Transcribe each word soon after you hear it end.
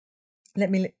Let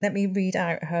me read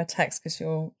out her text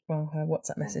her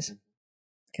WhatsApp message,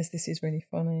 because this is really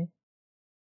funny.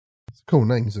 It's a cool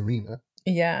name, Zarina.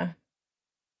 Yeah.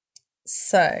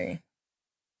 So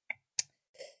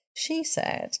she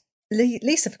said,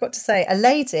 Lisa forgot to say, a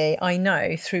lady I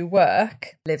know through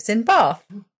work lives in Bath.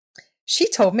 She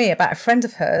told me about a friend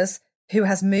of hers who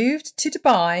has moved to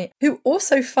Dubai, who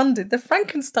also funded the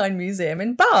Frankenstein Museum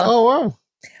in Bath. Oh, wow.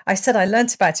 I said I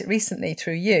learnt about it recently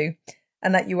through you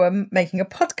and that you were making a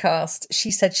podcast. She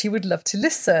said she would love to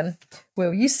listen.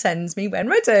 Will you send me when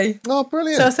ready? Oh,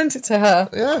 brilliant. So I sent it to her.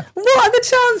 Yeah. What are the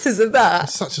chances of that?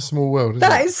 It's such a small world, isn't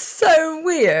That it? is so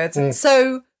weird. Mm.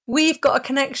 So we've got a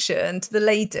connection to the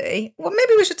lady. Well,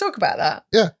 maybe we should talk about that.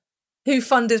 Yeah. Who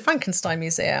funded Frankenstein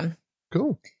Museum.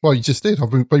 Cool. Well, you just did. I've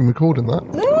been recording that.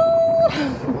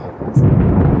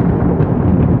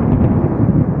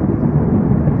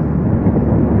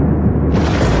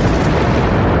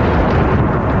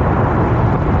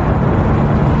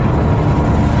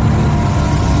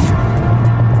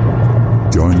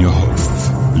 Join your hosts,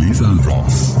 Lisa and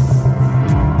Ross,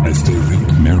 as they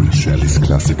read Mary Shelley's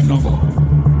classic novel.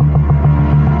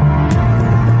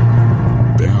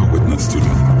 Bear witness to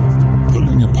them,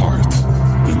 pulling apart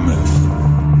the myth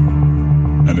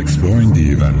and exploring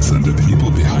the events and the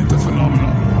people behind the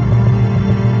phenomenon.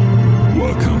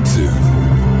 Welcome to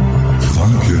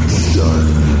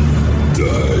Frankenstein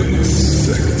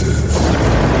Dissected.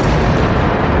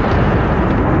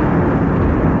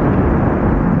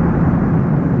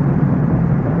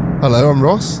 Hello, I'm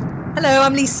Ross. Hello,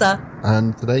 I'm Lisa.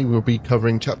 And today we'll be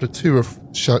covering chapter 2 of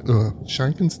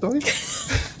Shankenstein?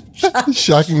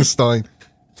 Shankenstein.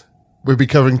 We'll be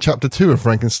covering chapter 2 of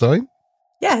Frankenstein.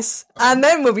 Yes, and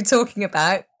then we'll be talking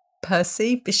about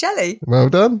Percy Bysshe. Well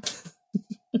done.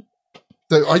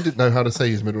 So I didn't know how to say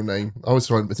his middle name. I was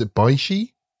trying, was it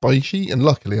Bysshe? Bysshe? And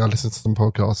luckily I listened to some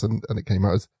podcasts and it came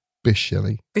out as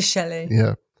Bysshe. Bysshe.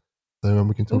 Yeah. So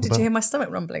we can talk Did about you hear my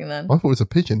stomach rumbling then? I thought it was a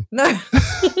pigeon. No.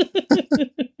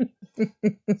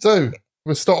 So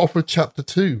we'll start off with chapter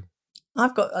 2.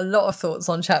 I've got a lot of thoughts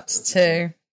on chapter 2.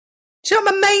 Do you know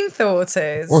what my main thought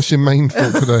is? What's your main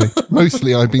thought today?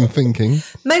 Mostly I've been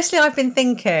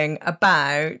thinking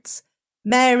about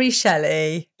Mary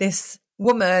Shelley, this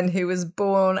woman who was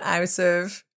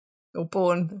birthed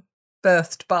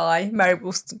by Mary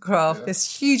Wollstonecraft,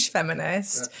 this huge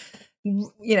feminist,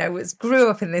 grew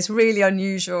up in this really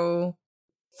unusual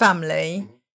family,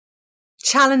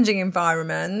 challenging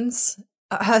environments,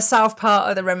 herself part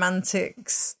of the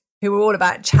Romantics, who were all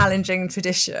about challenging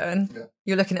tradition. Yeah.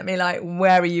 You're looking at me like,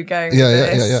 where are you going with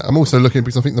this? Yeah. I'm also looking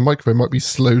because I think the microphone might be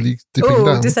slowly dipping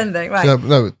down. Descending, right.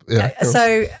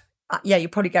 So, you're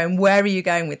probably going, where are you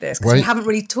going with this? Because we haven't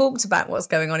really talked about what's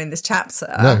going on in this chapter.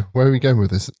 No, where are we going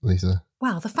with this, Lisa?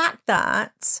 Well, the fact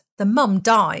that the mum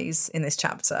dies in this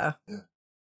chapter. Yeah.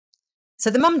 So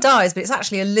the mum dies, but it's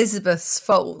actually Elizabeth's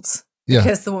fault. Yeah.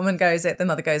 Because the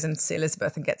mother goes in to see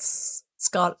Elizabeth and gets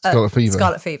scarlet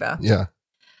fever. Yeah.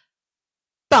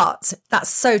 But that's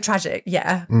so tragic,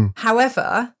 yeah. Mm.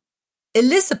 However,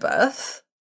 Elizabeth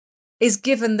is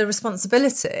given the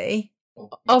responsibility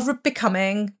of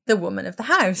becoming the woman of the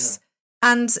house.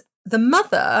 Yeah. And the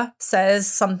mother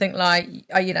says something like,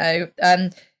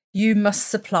 you must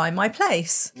supply my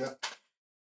place. Yeah.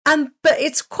 But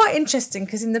it's quite interesting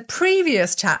because in the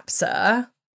previous chapter,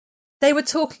 they were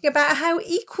talking about how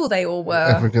equal they all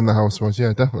were. Everything in the house was,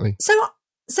 yeah, definitely.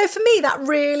 So for me, that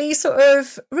really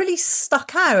really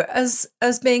stuck out as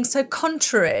being so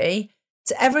contrary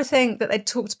to everything that they'd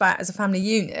talked about as a family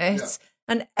unit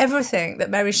and everything that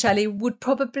Mary Shelley would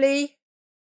probably,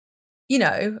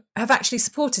 have actually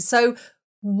supported. So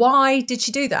why did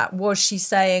she do that? Was she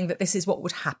saying that this is what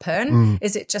would happen? Mm.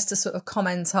 Is it just a sort of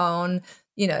comment on,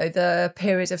 the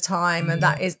period of time and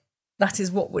that is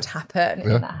what would happen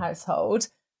in that household?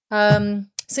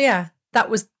 That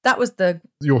was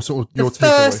your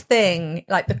first thing,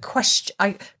 like the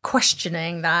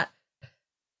questioning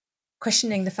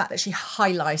the fact that she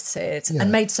highlighted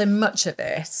and made so much of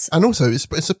it. And also,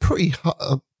 it's a pretty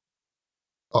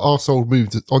arsehole move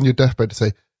on your deathbed to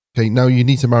say, okay, now you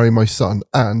need to marry my son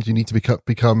and you need to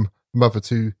become mother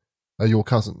to your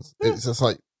cousins. Yeah. It's just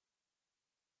like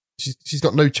she's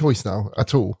got no choice now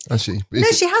at all, has she?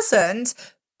 No, she hasn't.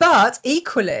 But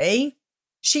equally,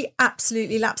 she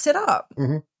absolutely laps it up.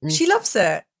 Mm-hmm, mm-hmm. She loves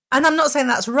it. And I'm not saying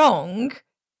that's wrong,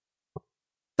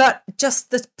 but just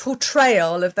the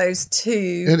portrayal of those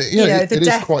two, the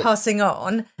death passing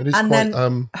on and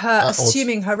then her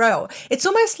assuming her role. It's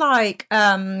almost like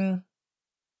I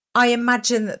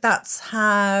imagine that's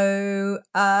how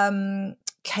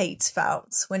Kate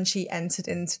felt when she entered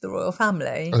into the royal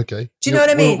family. Okay. Do you know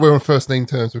what I mean? We're on first name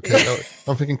terms with Kate.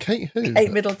 I'm thinking, Kate who?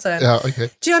 Kate Middleton. Yeah,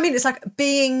 okay. Do you know what I mean? It's like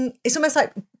it's almost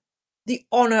like the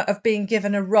honour of being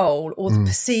given a role, or the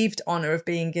perceived honour of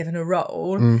being given a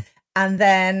role, and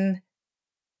then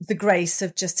the grace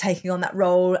of just taking on that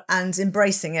role and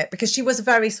embracing it, because she was a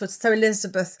very so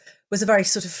Elizabeth was a very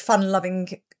sort of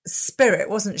fun-loving spirit,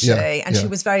 wasn't she? Yeah, and she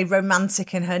was very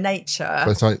romantic in her nature.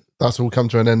 But it's like, that's all come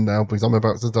to an end now because I'm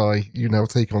about to die. You now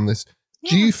take on this.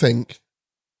 Yeah. Do you think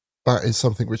that is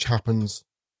something which happens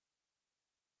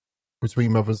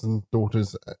between mothers and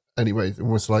daughters anyway?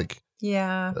 Almost like,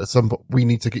 at some point, we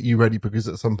need to get you ready because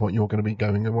at some point you're going to be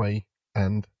going away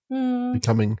and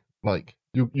becoming like,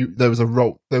 there was a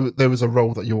role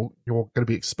that you're going to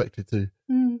be expected to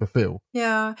fulfill.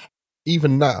 Yeah.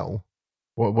 Even now,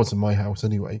 well, it was in my house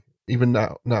anyway. Even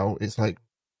now it's like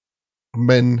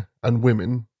men and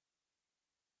women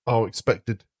are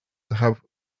expected to have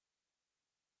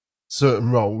certain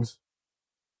roles,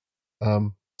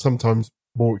 sometimes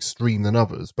more extreme than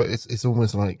others. But it's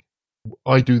almost like,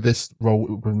 I do this role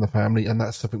within the family, and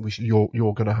that's something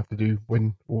you're going to have to do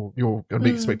or you're going to be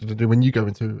expected to do when you go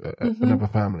into another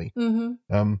family.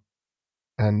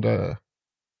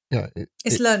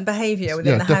 It's learned behaviour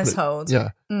within the household. Yeah,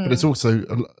 but it's also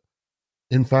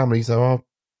in families there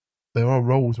are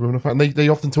roles within a family. They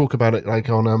often talk about it like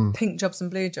on pink jobs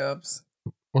and blue jobs.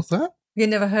 What's that? You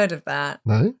never heard of that?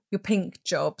 No. Your pink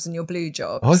jobs and your blue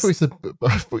jobs. I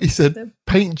thought you said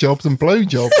paint jobs and blow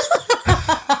jobs.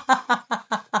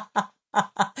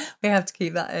 We have to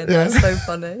keep that in. Yeah. That's so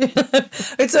funny.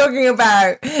 We're talking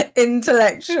about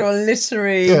intellectual,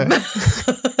 literary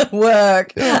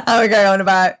work. And we're going on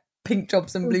about pink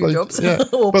jobs and blue jobs. Yeah.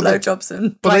 Or blow jobs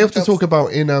and But they often talk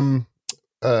about in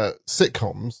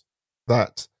sitcoms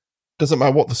that doesn't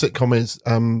matter what the sitcom is,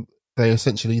 they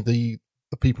essentially, the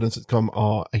people in the sitcom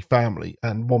are a family,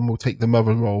 and one will take the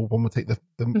mother role, one will take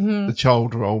the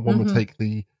child role, one will take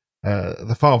the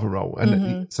father role.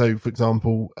 And so, for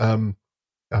example,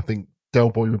 I think Del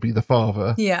Boy would be the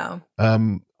father. Yeah.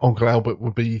 Uncle Albert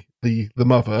would be the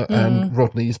mother, and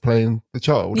Rodney is playing the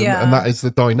child. Yeah. And that is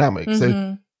the dynamic.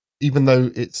 So even though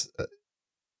it's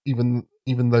even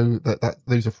though that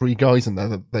those are three guys in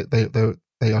there,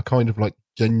 they are kind of like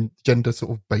gender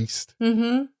sort of based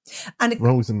and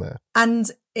roles in there. And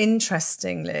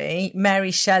interestingly,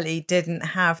 Mary Shelley didn't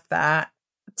have that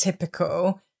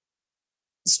typical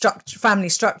family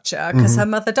structure because her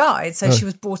mother died, so she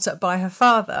was brought up by her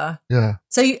father. Yeah.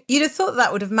 So you'd have thought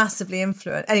that would have massively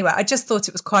influenced. Anyway, I just thought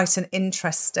it was quite an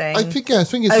interesting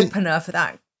opener for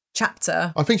that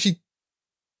chapter. I think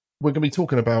we're going to be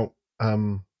talking about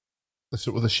the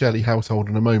sort of the Shelley household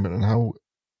in a moment and how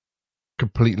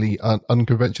completely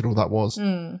unconventional that was.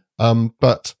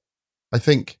 But I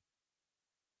think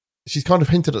she's kind of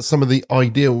hinted at some of the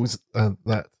ideals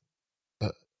that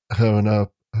her and her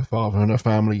father and her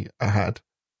family had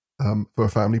for a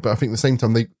family, but I think at the same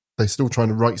time they're still trying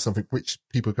to write something which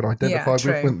people can identify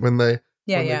with when they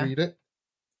read it.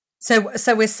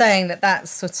 So we're saying that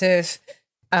sort of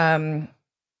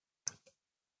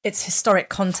it's historic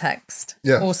context,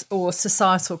 or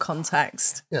societal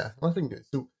context. Yeah, I think it's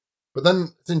still. But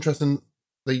then it's interesting.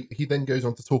 He then goes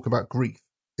on to talk about grief.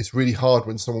 It's really hard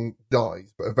when someone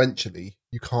dies, but eventually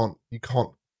you can't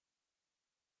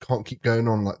keep going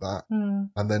on like that. And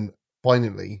then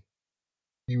finally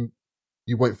you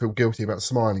won't feel guilty about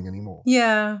smiling anymore.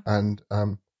 Yeah. And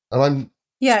I'm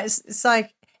it's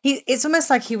like it's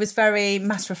almost like he was very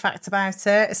matter of fact about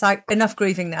it. It's like, enough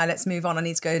grieving now, let's move on. I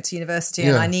need to go to university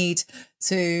and I need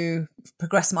to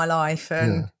progress my life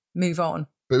and move on.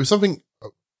 But it was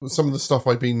some of the stuff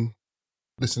I've been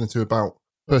listening to about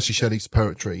Percy Shelley's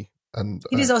poetry. And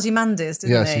he did Ozymandias,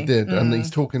 didn't he? Yes, he did. And he's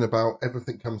talking about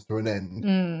everything comes to an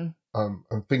end,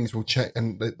 and things will change.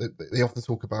 And they often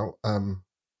talk about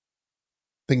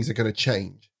things are going to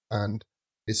change, and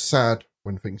it's sad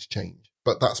when things change,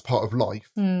 but that's part of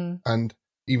life. And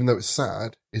even though it's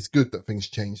sad, it's good that things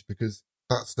change because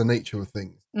that's the nature of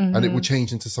things, and it will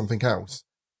change into something else.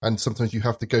 And sometimes you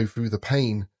have to go through the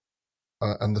pain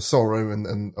and the sorrow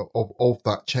and of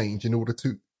that change in order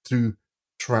to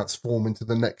transform into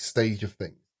the next stage of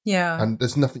things. Yeah. And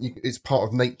there's nothing, it's part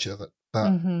of nature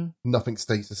that nothing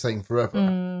stays the same forever.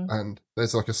 And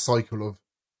there's like a cycle of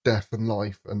death and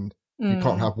life, and you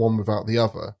can't have one without the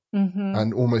other.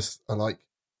 And almost like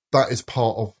that is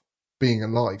part of being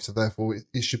alive. So therefore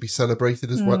it should be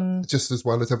celebrated as well, just as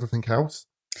well as everything else.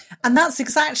 And that's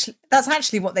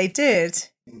actually what they did,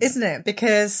 isn't it?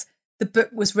 Because the book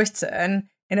was written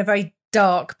in a very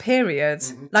dark period,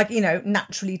 like,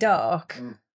 naturally dark.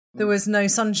 There was no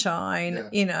sunshine.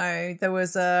 There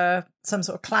was some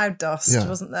sort of cloud dust,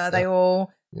 wasn't there? There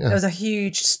was a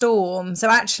huge storm. So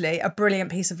actually, a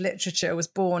brilliant piece of literature was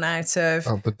born out of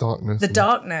the darkness. The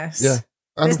darkness. Yeah.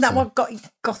 Isn't that what Gothic.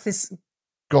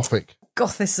 Gothicism.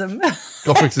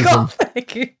 Gothicism.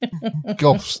 Gothic.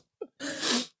 Goths.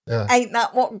 Yeah. Ain't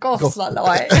that what goths are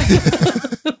like?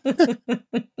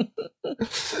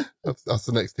 That's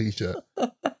the next t-shirt.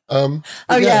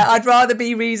 I'd rather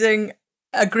be reading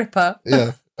Agrippa.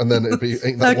 Yeah, and then it'd be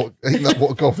ain't that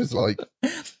what goth is like?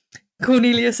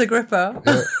 Cornelius Agrippa,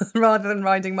 rather than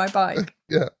riding my bike.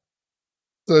 Yeah.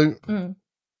 So,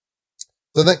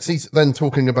 so next he's then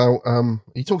talking about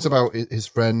he talks about his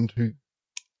friend who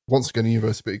wants to go to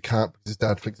university but can't because his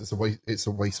dad thinks it's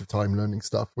a waste of time learning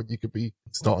stuff when you could be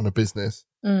starting a business.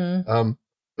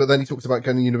 But then he talks about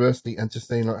going to university and just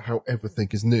saying like how everything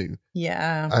is new.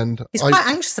 Yeah, and he's quite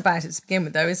anxious about it to begin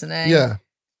with, though, isn't he? Yeah,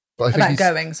 but I think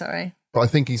But I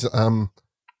think he's and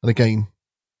again,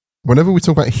 whenever we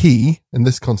talk about he in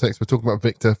this context, we're talking about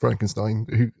Victor Frankenstein,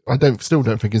 who I still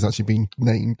don't think has actually been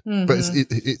named. But this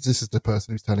is the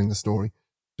person who's telling the story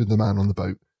to the man on the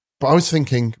boat. But I was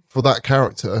thinking for that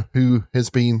character who has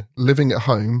been living at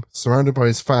home, surrounded by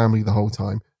his family the whole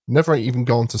time, never even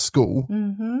gone to school,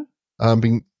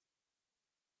 being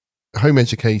home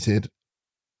educated.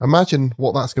 Imagine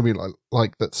what that's going to be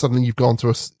like that suddenly you've gone to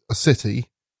a city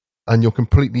and you're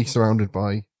completely surrounded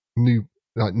by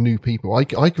new people. I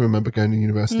can remember going to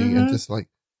university and just like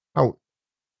how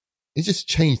it just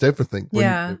changed everything.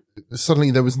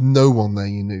 Suddenly there was no one there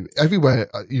you knew. Everywhere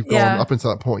you've gone up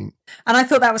until that point. And I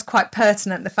thought that was quite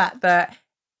pertinent, the fact that,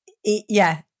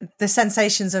 the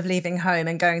sensations of leaving home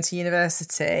and going to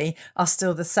university are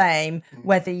still the same,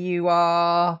 whether you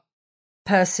are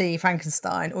Percy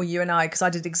Frankenstein or you and I, because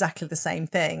I did exactly the same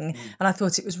thing. And I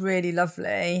thought it was really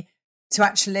lovely to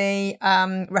actually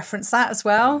reference that as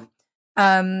well.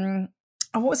 And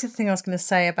what was the thing I was going to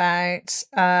say about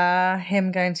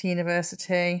him going to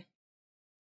university?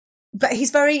 But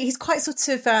he's quite sort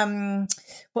of,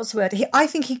 what's the word? I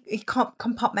think he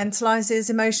compartmentalizes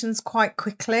emotions quite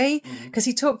quickly, because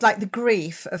he talked like the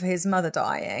grief of his mother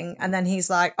dying. And then he's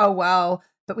like, oh, well,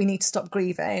 but we need to stop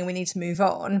grieving. We need to move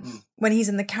on. When he's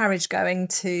in the carriage going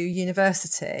to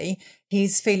university,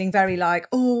 he's feeling very like,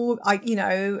 oh,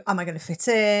 am I going to fit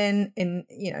in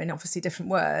obviously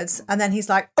different words. And then he's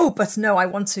like, oh, but no, I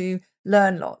want to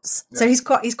learn lots. Yeah.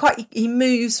 So he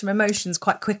moves from emotions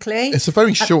quite quickly. It's a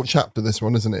very short chapter, this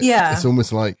one, isn't it? Yeah. It's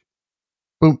almost like,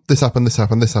 boom, this happened.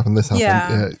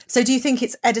 Yeah. So do you think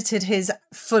it's edited his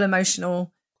full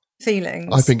emotional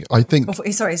feelings? I think.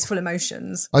 His full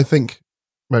emotions. I think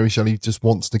Mary Shelley just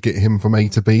wants to get him from A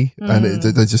to B, and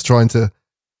they're just trying to.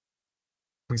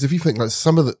 Because if you think like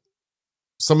some of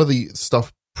the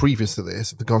stuff previous to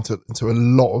this, they've gone into a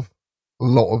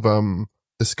lot of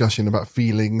discussion about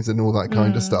feelings and all that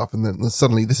kind of stuff, and then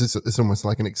suddenly it's almost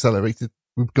like an accelerated.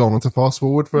 We've gone on to fast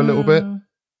forward for a little bit.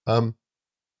 But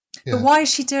why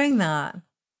is she doing that?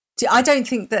 I don't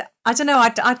think that. I don't know.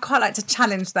 I'd quite like to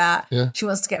challenge that. Yeah. She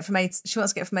wants to get from A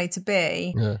to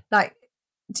B. Yeah. Like,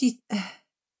 do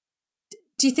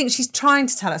you think she's trying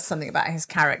to tell us something about his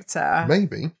character?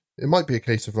 Maybe it might be a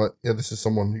case of like, this is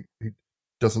someone who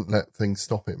doesn't let things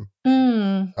stop him.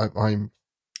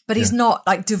 But he's not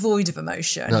like devoid of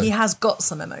emotion. No. He has got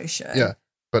some emotion. Yeah,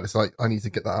 but it's like I need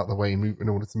to get that out of the way and move in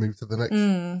order to move to the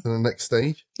next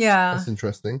stage. Yeah, that's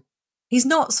interesting. He's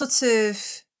not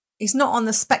he's not on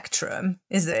the spectrum,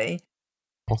 is he?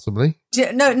 Possibly.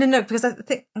 No, because I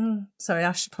think. Sorry,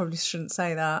 I shouldn't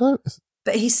say that. No.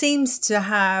 But he seems to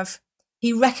have.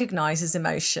 He recognises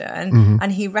emotion,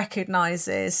 and he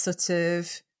recognises sort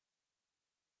of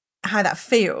how that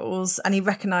feels, and he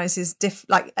recognises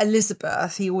like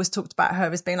Elizabeth. He always talked about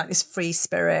her as being like this free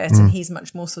spirit, and he's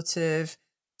much more sort of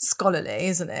scholarly,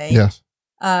 isn't he? Yes.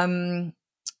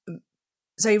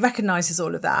 So he recognises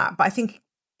all of that, but I think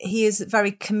he is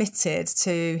very committed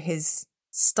to his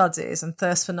studies and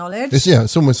thirst for knowledge.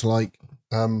 It's almost like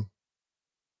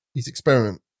he's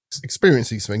experience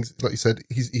these things. Like you said,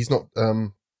 he's not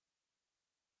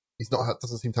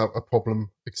doesn't seem to have a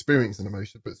problem experiencing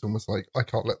emotion, but it's almost like I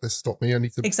can't let this stop me. I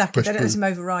need to exactly. They don't let him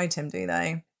override him, do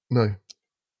they? No,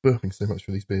 burping so much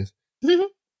for these beers.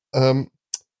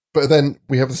 But then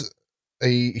we have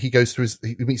he goes to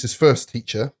he meets his first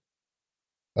teacher,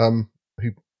 who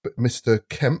Mr.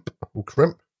 Kemp or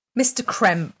Kremp. Mr.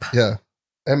 Kremp. Yeah,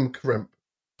 M. Kremp,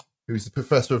 who's the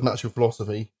professor of natural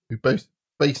philosophy, who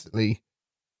basically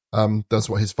does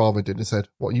what his father did and said,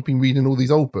 "What, you've been reading all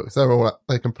these old books?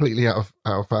 They're completely out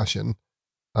of fashion.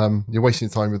 You're wasting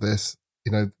time with this.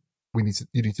 You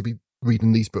need to be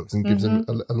reading these books, and gives him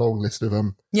a long list of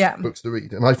books to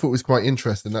read. And I thought it was quite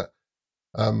interesting that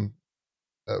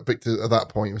Victor at that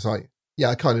point was like, yeah,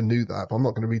 I kind of knew that, but I'm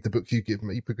not going to read the book you give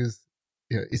me because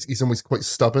he's almost quite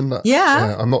stubborn. That,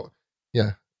 I'm not.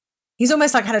 Yeah. He's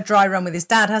almost like had a dry run with his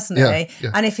dad, hasn't he?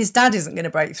 Yeah. And if his dad isn't going to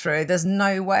break through, there's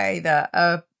no way that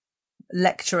a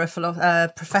lecturer,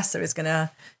 professor is going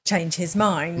to change his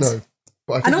mind. No.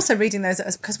 And also reading those,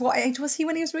 because what age was he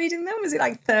when he was reading them? Was he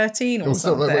like 13 or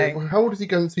something? Like, how old is he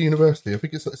going to university? I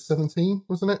think it's like 17,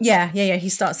 wasn't it? Yeah. He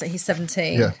starts at, he's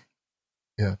 17.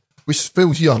 Yeah. Which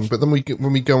feels young, but then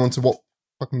when we go on to what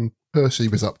fucking Percy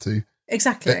was up to.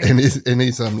 Exactly. In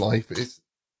his life,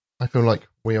 I feel like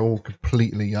we're all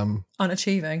completely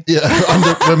unachieving. Yeah,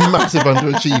 we're massive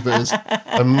underachievers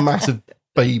and massive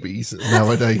babies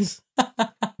nowadays.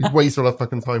 We waste all our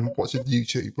fucking time watching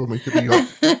YouTube when we could be like.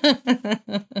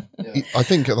 I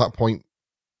think at that point,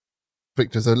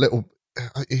 Victor's a little.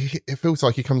 It feels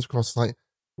like he comes across like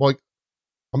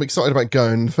I'm excited about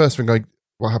going. The first thing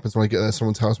what happens when I get there,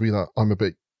 someone tells me that I'm a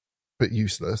bit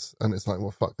useless, and it's like,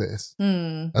 well, fuck this.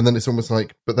 And then it's almost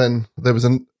like, but then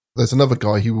there's another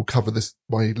guy who will cover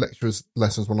my lecturer's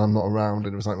lessons when I'm not around,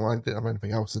 and it was like, well, I didn't have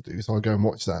anything else to do, so I'll go and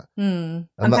watch that. And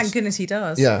thank goodness he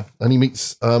does. Yeah, and he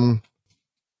meets Waldman,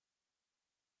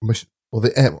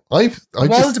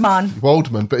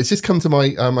 but it's just come to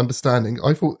my understanding.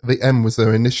 I thought the M was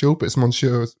their initial, but it's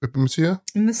Monsieur.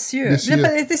 No,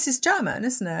 but this is German,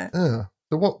 isn't it? Yeah.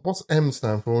 So what's M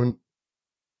stand for?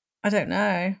 I don't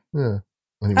know. Yeah.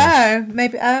 Anyway. Oh,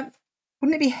 maybe.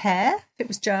 Wouldn't it be Hair if it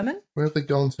was German? Where have they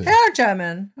gone to? They are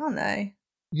German, aren't they?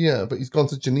 Yeah, but he's gone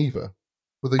to Geneva.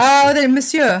 They're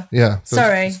Monsieur. Yeah.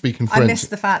 Sorry. Speaking French. I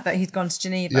missed the fact that he'd gone to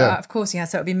Geneva. Yeah. Of course he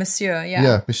has, so it would be Monsieur, yeah.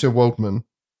 Yeah, Monsieur Waldman,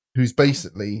 who's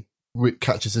basically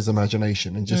catches his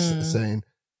imagination and just saying,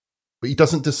 but he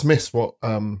doesn't dismiss what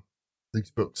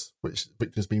these books, which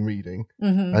Victor's been reading,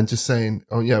 and just saying,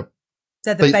 oh yeah,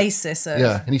 they're the basis of...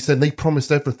 Yeah, and he said they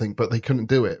promised everything, but they couldn't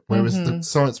do it. Whereas the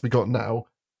science we got now,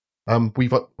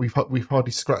 we've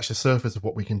hardly scratched the surface of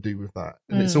what we can do with that.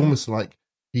 And it's almost like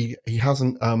he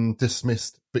hasn't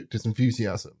dismissed Victor's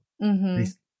enthusiasm,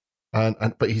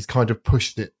 but he's kind of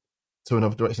pushed it to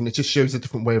another direction. It just shows a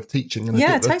different way of teaching. And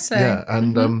totally. Yeah,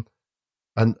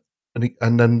 and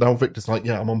then now Victor's like,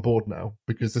 yeah, I'm on board now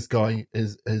because this guy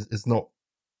is not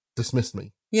dismissed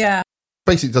me. Yeah.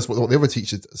 Basically, that's what the other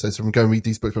teacher says to him, go and read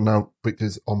these books, but now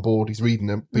Victor's on board, he's reading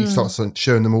them, but he starts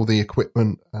showing them all the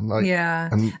equipment and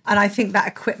and I think that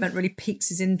equipment really piques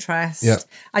his interest. Yeah.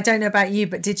 I don't know about you,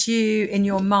 but did you, in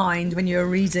your mind, when you were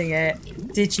reading it,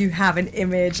 did you have an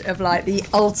image of like the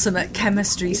ultimate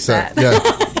chemistry set? Yeah.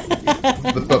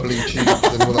 The bubbly tubes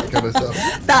and all that kind of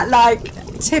stuff. That like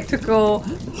typical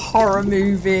horror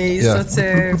movie sort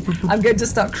of, I'm going to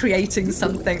start creating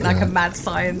something like a mad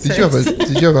scientist.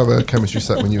 Did you ever have a chemistry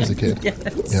set when you was a kid? Yes.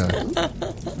 Yeah.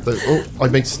 So, I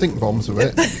made stink bombs with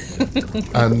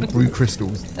it and brew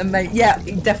crystals.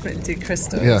 He definitely did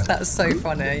crystals. Yeah. That was so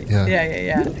funny.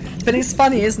 Yeah. But it's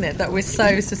funny, isn't it, that we're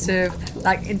so sort of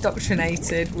like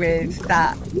indoctrinated with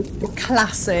that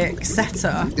classic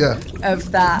setup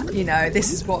of that, you know,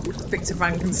 this is what Victor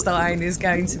Frankenstein is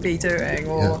going to be doing,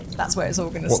 or that's where it's all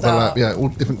going to start. All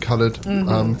different coloured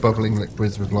bubbling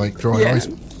liquids with like dry ice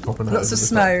popping out. Lots of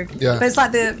smoke. Yeah. But it's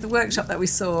like the workshop that we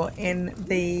saw in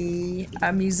the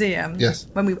museum. Yes.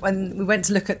 When we went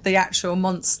to look at the actual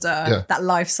monster, that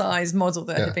life-size model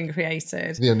that had been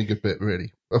created. The only good bit,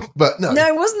 really. But no,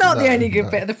 it was not the only good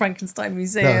bit of the Frankenstein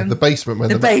Museum. No, the basement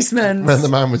when the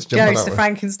man was jumping go out. to the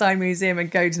Frankenstein Museum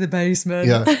and go to the basement.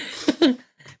 Yeah.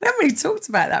 We haven't really talked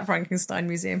about that Frankenstein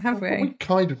Museum, have we? We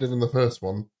kind of did in the first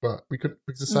one, but we could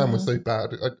because the sound was so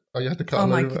bad. I had to cut. Oh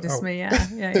my goodness me!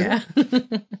 Yeah.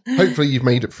 Hopefully, you've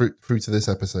made it through to this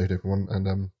episode, everyone,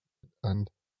 and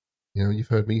you know you've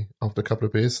heard me after a couple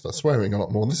of beers start swearing a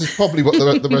lot more. This is probably what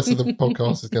the rest of the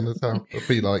podcast is going to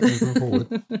be like moving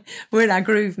forward. We're in our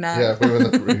groove now. Yeah, we're in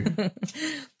that groove.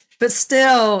 But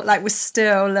still, we're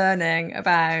still learning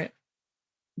about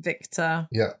Victor.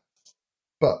 Yeah.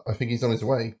 But I think he's on his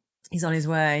way. He's on his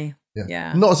way.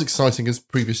 Yeah. Not as exciting as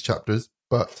previous chapters,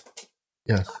 but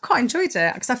yeah. I quite enjoyed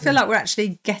it because I feel like we're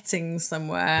actually getting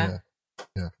somewhere.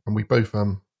 Yeah. And we both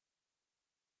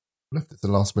left it to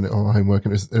the last minute on our homework,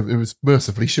 and it was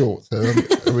mercifully short. So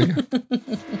there we go.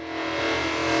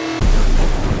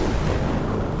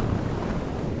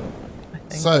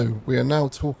 So we are now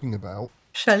talking about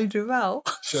Shelley Duvall.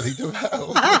 Shelley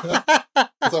Duvall.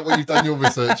 Is that what you've done your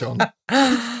research on?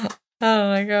 Oh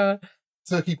my god.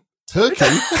 Turkey.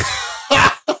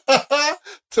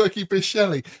 Turkey Bysshe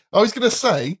Shelley. I was going to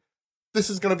say, this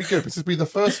is going to be good. This will be the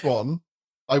first one.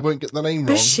 I won't get the name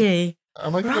wrong. Bysshe.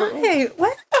 And I thought, Right.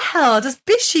 Where the hell does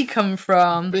Bysshe come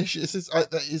from? Bysshe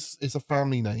is a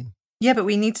family name. Yeah, but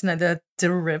we need to know the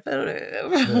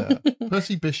derivative. Yeah.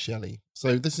 Percy Bysshe Shelley.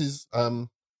 So this is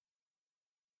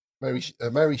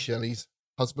Mary Shelley's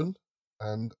husband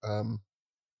and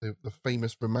the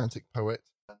famous romantic poet.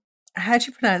 How do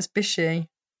you pronounce Bysshe?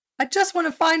 I just want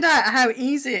to find out how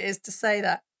easy it is to say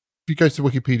that. If you go to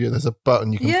Wikipedia, there's a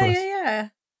button you can press. Yeah.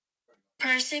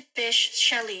 Percy Bysshe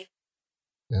Shelley.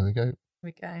 There we go. Here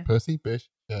we go. Percy Bysshe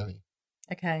Shelley.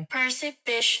 Okay. Percy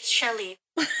Bysshe Shelley.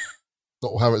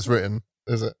 Not how it's written,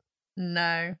 is it?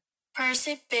 No.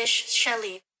 Percy Bysshe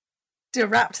Shelley. Do a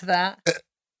rap to that.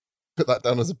 Put that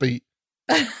down as a beat.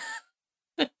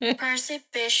 Percy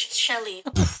Bysshe Shelley.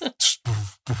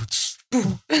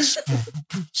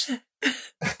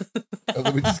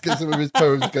 Let me just get some of his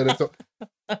poems going.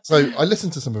 So I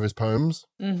listened to some of his poems.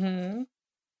 Mm-hmm.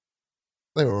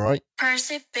 They were all right.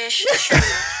 Percy Bysshe Shelley.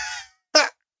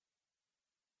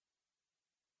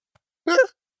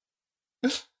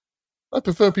 I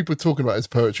prefer people talking about his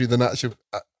poetry than actually.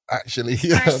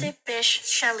 Percy Bysshe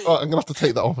Shelley. Oh, I'm gonna have to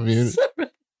take that off of you. Sorry.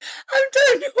 I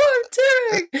don't know what I'm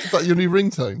doing. Is that your new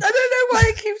ringtone? I don't know why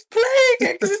it keeps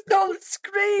playing it because it's not on the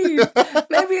screen.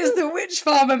 Maybe it's the witch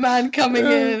farmer man coming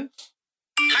in.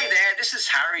 Hi there, this is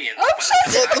Harry, and shut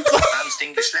welcome it! to Advanced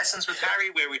English Lessons with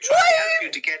Harry, where we try to help you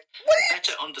to get a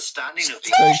better understanding of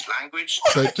the English language.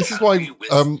 So this is why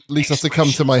Lisa has to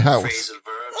come to my house,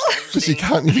 because she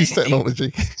can't use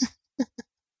technology.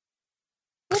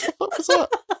 What the fuck was that?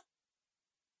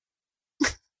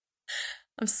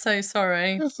 I'm so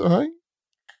sorry. That's all right.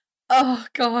 Oh,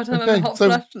 God, I'm having a hot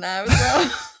flush now as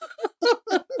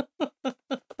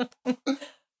well.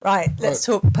 Right, let's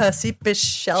talk Percy Bysshe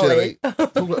Shelley. I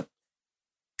keep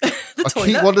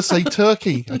toilet. wanting to say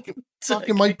turkey. I keep stuck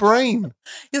in my brain.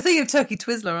 You're thinking of Turkey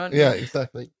Twizzler, aren't you? Yeah,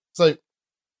 exactly. So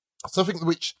something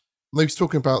which when he was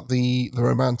talking about the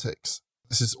Romantics,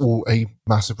 this is all a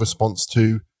massive response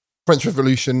to French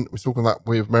Revolution. We're talking that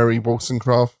with Mary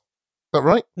Wollstonecraft. Is that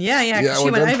right? Yeah, Yeah, she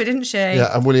well went done. over, didn't she?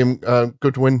 Yeah, and William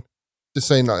Goodwin, just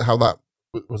saying like how that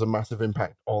was a massive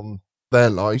impact on their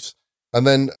lives. And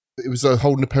then it was a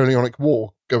whole Napoleonic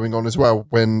War going on as well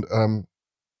when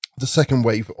the second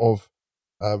wave of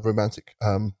romantic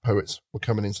poets were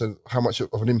coming in. So how much of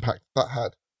an impact that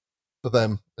had for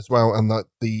them as well, and that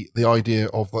the idea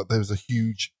of that there was a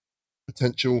huge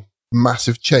potential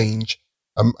massive change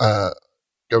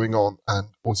going on, and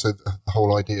also the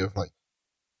whole idea of like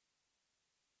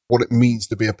what it means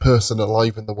to be a person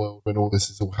alive in the world when all this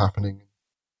is all happening.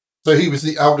 So he was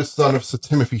the eldest son of Sir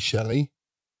Timothy Shelley,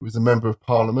 who was a member of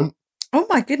Parliament. Oh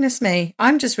my goodness me.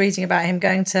 I'm just reading about him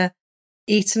going to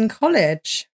Eton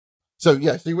College. So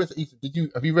yeah, so he went to Eton. Did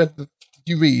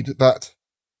you read that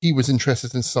he was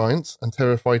interested in science and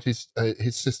terrified his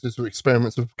sisters with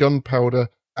experiments of gunpowder,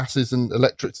 acids and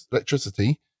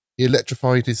electricity. He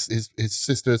electrified his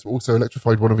sisters, also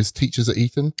electrified one of his teachers at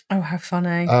Eton. Oh, how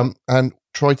funny. And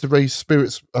tried to raise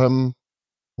spirits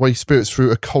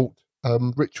through occult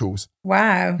rituals.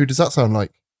 Wow. Who does that sound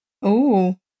like?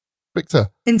 Oh, Victor.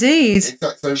 indeed.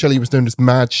 Exactly. So Shelley was known as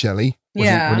Mad Shelley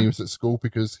when he was at school,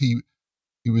 because he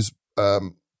was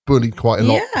bullied quite a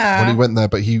lot when he went there,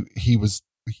 but he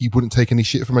wouldn't take any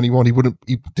shit from anyone. He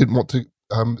didn't want to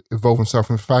involve himself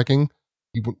in fagging.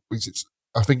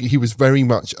 I think he was very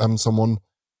much someone.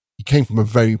 He came from a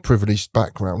very privileged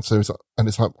background, so it's like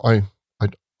I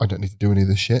don't need to do any of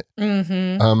this shit.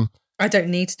 Mm-hmm. I don't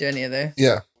need to do any of this.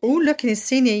 Yeah. Oh, look, in his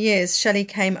senior years, Shelley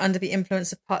came under the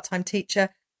influence of part-time teacher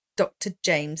Dr.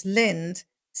 James Lind.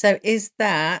 So is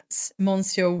that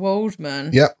Monsieur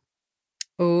Waldman? Yep.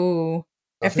 Oh,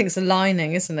 everything's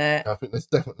aligning, isn't it? I think there's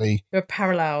definitely There are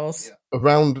parallels.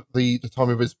 around the time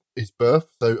of his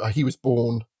birth. So he was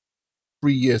born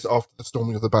 3 years after the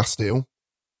storming of the Bastille.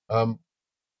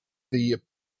 The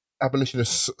abolition of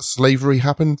slavery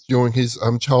happened during his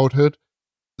childhood.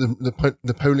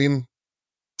 Napoleon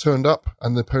turned up,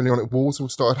 and the Napoleonic Wars all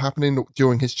started happening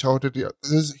during his childhood. Yeah,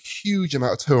 there's a huge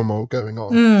amount of turmoil going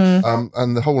on.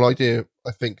 And the whole idea,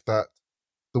 I think, that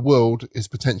the world is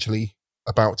potentially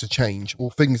about to change,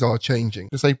 or things are changing.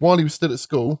 To say, while he was still at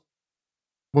school,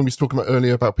 when we was talking about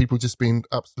earlier about people just being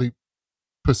absolute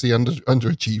pussy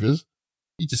underachievers,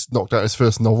 he just knocked out his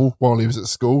first novel while he was at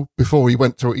school, before he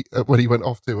went to when he went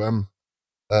off to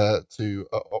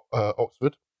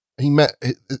Oxford. He met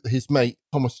his mate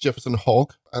Thomas Jefferson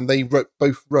Hogg, and they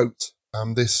both wrote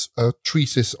this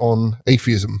treatise on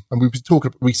atheism. And we've been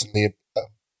talking recently about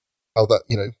how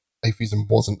that atheism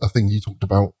wasn't a thing you talked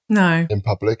about in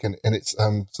public, and it's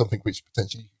something which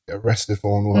potentially you could get arrested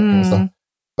for and all that kind of stuff.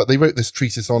 But they wrote this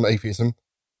treatise on atheism.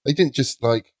 They didn't just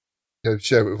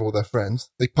share it with all their friends.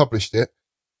 They published it,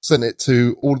 sent it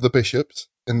to all of the bishops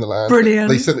in the land. Brilliant.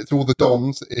 They sent it to all the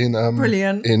dons in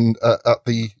Brilliant. at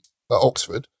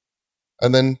Oxford,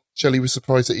 and then Shelley was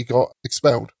surprised that he got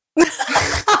expelled, and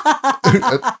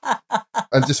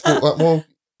just thought that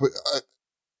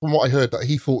from what I heard, that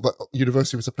he thought that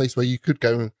university was a place where you could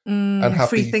go and have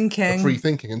free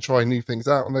thinking and try new things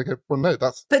out. And they go, well, no,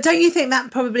 that's. But don't you think that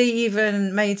probably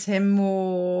even made him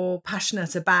more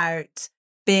passionate about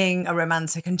being a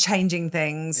romantic and changing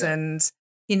things and,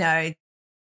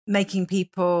 making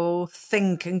people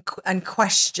think and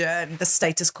question the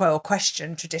status quo, or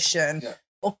question tradition,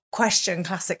 or question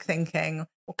classic thinking,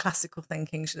 or classical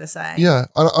thinking, should I say? Yeah,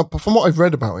 but from what I've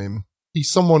read about him,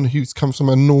 he's someone who's comes from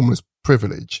enormous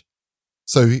privilege.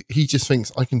 So he just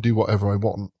thinks, I can do whatever I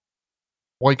want.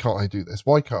 Why can't I do this?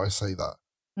 Why can't I say that?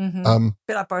 Mm-hmm. A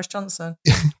bit like Boris Johnson.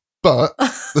 But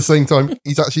at the same time,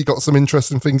 he's actually got some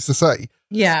interesting things to say.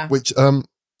 Yeah. Which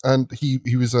and he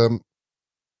was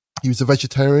a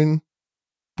vegetarian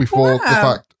before the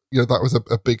fact, that was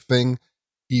a big thing.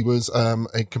 He was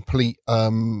a complete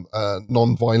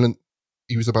non-violent.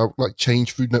 He was about like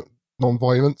change through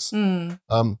non-violence.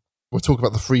 We'll talk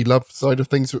about the free love side of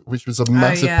things, which was a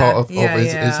massive part of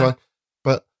his life.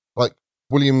 But like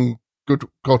William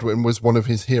Godwin was one of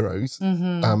his heroes,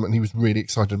 and he was really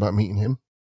excited about meeting him.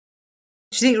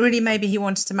 Do you think really maybe he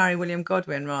wanted to marry William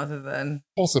Godwin rather than...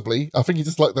 Possibly. I think he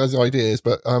just liked those ideas,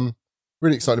 but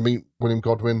really excited to meet William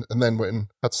Godwin, and then went and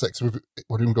had sex with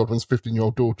William Godwin's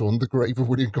 15-year-old daughter on the grave of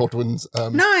William Godwin's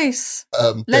nice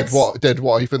dead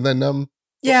wife, and then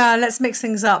let's mix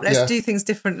things up. Let's do things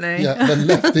differently. Yeah, and then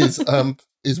left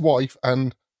his wife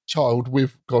and child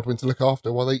with Godwin to look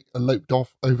after while they eloped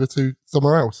off over to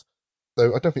somewhere else.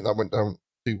 So I don't think that went down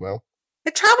too well.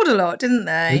 They travelled a lot, didn't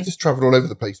they? They just travelled all over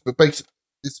the place. But basically,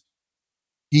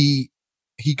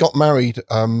 he got married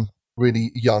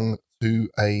really young to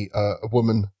a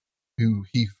woman who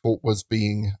he thought was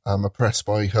being oppressed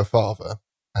by her father,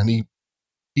 and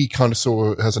he kind of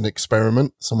saw her as an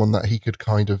experiment, someone that he could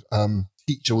kind of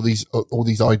teach all these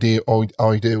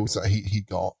ideals that he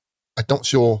got. I'm not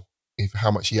sure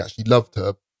how much he actually loved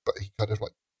her, but he kind of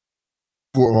like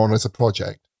brought her on as a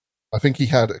project. I think he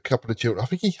had a couple of children. I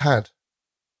think he had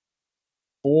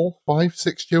 4, 5,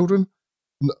 6 children.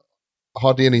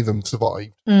 Hardly any of them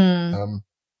survived.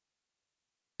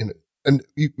 And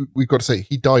we've got to say,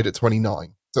 he died at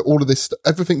 29. So all of this,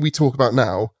 everything we talk about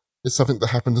now, is something that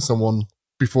happened to someone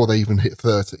before they even hit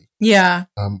 30. Yeah.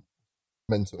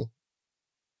 Mental.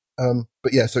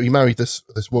 But yeah, so he married this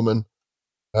woman,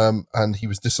 and he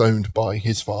was disowned by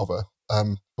his father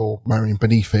for marrying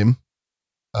beneath him.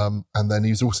 And then he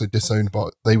was also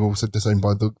they were also disowned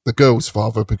by the girl's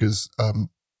father because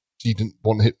she didn't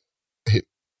want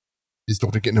his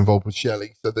daughter getting involved with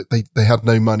Shelley, so that they had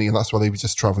no money, and that's why they were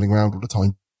just travelling around all the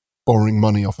time, borrowing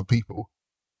money off of people.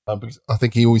 Because I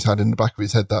think he always had in the back of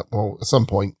his head that, well, at some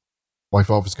point, my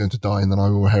father's going to die, and then I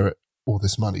will inherit all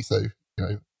this money, so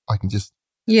I can just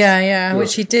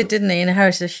which he did, didn't he? He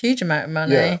inherited a huge amount of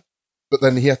money. Yeah. But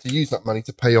then he had to use that money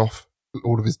to pay off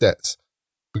all of his debts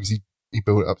because he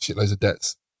built up shitloads of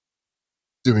debts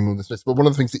doing all this. But one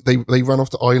of the things, they ran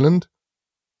off to Ireland.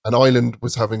 And Ireland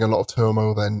was having a lot of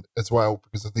turmoil then as well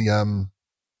because of the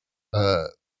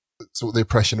sort of the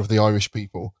oppression of the Irish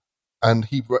people. And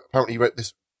he apparently wrote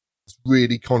this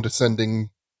really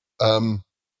condescending, kind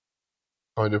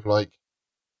of like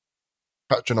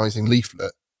patronising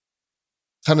leaflet,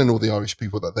 telling all the Irish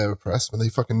people that they're oppressed when they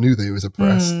fucking knew they was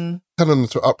oppressed, telling them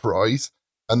to uprise.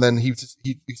 And then he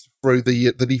throw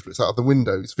the leaflets out of the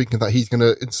windows, thinking that he's going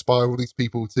to inspire all these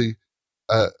people to.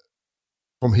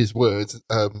 From his words,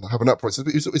 have an uprising.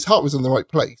 His heart was in the right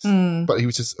place, but he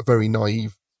was just a very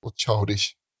naive or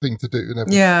childish thing to do. And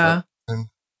everything. Yeah. And what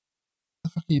the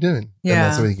fuck are you doing? Yeah.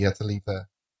 And so he had to leave there.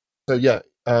 So yeah,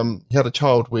 he had a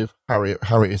child with Harriet.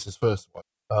 Harriet is his first wife.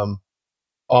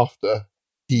 After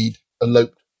he'd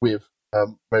eloped with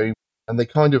Mary, and they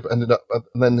kind of ended up.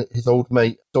 And then his old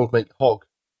mate Hogg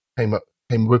came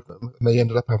with them, and they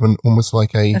ended up having almost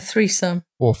like a threesome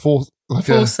or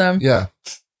foursome. Yeah.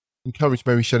 Encouraged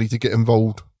Mary Shelley to get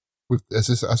involved with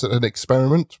as an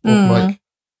experiment of like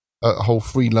a whole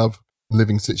free love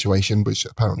living situation, which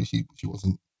apparently she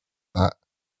wasn't that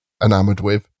enamoured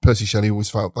with. Percy Shelley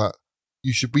always felt that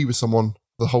you should be with someone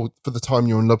for the time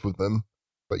you're in love with them,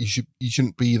 but you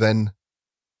shouldn't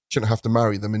have to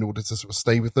marry them in order to sort of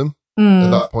stay with them. At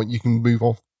that point, you can move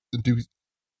off and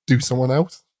do someone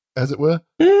else, as it were.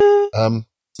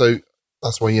 So.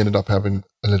 That's why he ended up having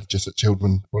illegitimate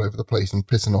children all over the place and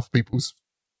pissing off people's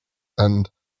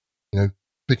and,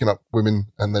 picking up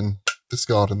women and then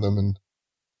discarding them. And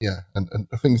Yeah, and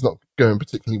things not going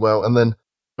particularly well. And then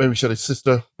Mary Shelley's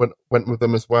sister went with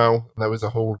them as well. And there was a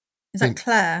whole Is that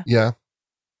Claire? Yeah,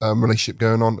 relationship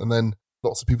going on. And then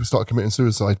lots of people started committing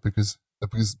suicide because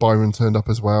Byron turned up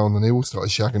as well. And then they all started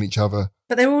shagging each other.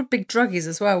 But they were all big druggies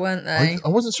as well, weren't they? I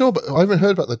wasn't sure, but I haven't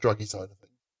heard about the druggy side of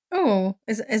things. Oh,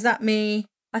 is that me?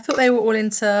 I thought they were all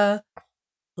into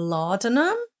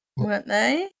laudanum, weren't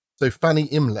they? So Fanny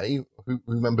Imlay, who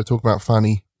we remember talking about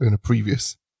Fanny in a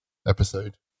previous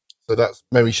episode. So that's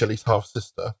Mary Shelley's half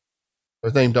sister. It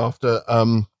was named after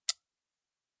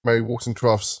Mary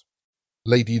Wollstonecraft's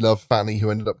lady love Fanny, who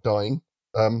ended up dying.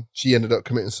 She ended up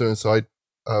committing suicide.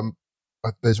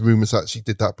 There's rumours that she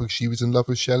did that because she was in love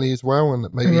with Shelley as well, and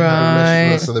that maybe had a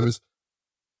relationship with her. So there was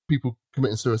people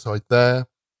committing suicide there.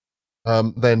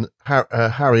 Then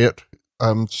Harriet,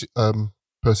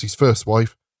 Percy's first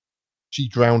wife, she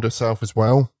drowned herself as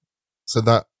well. So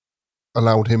that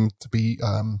allowed him to be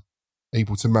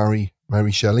able to marry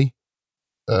Mary Shelley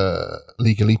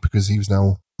legally, because he was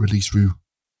now released through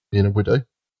being a widow.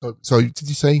 So did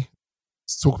you say,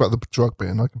 let's talk about the drug bit,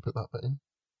 and I can put that bit in?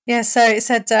 Yeah, so it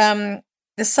said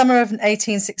the summer of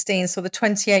 1816 saw the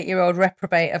 28-year-old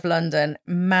reprobate of London,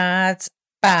 mad,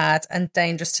 bad and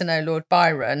dangerous to know Lord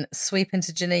Byron, sweep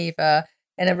into Geneva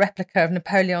in a replica of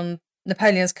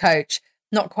Napoleon's coach,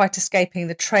 not quite escaping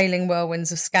the trailing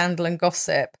whirlwinds of scandal and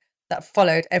gossip that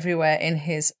followed everywhere in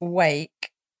his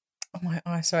wake. Oh my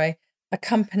eye, sorry.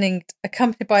 Accompanied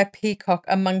by a peacock,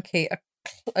 a monkey,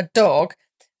 a dog,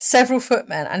 several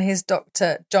footmen, and his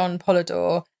doctor, John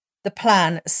Polydore. The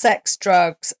plan: sex,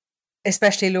 drugs,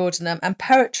 especially laudanum, and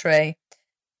poetry.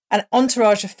 An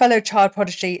entourage of fellow child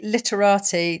prodigy,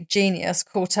 literati, genius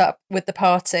caught up with the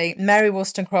party. Mary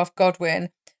Wollstonecraft Godwin,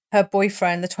 her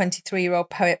boyfriend, the 23-year-old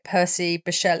poet Percy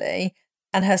Bysshe,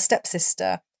 and her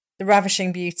stepsister, the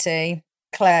ravishing beauty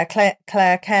Claire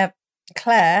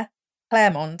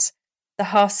Claremont. The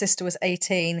half-sister was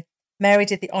 18. Mary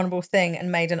did the honourable thing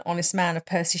and made an honest man of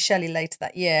Percy Shelley later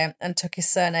that year and took his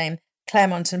surname.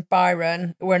 Claremont and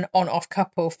Byron were an on-off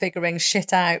couple figuring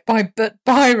shit out, but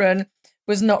Byron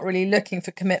was not really looking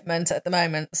for commitment at the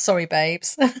moment. Sorry,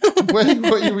 babes. Where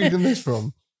are you reading this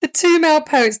from? The two male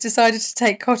poets decided to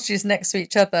take cottages next to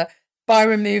each other.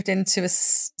 Byron moved into a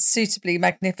suitably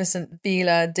magnificent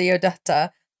Villa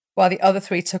Diodata, while the other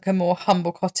three took a more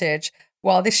humble cottage.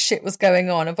 While this shit was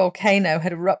going on, a volcano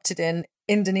had erupted in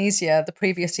Indonesia the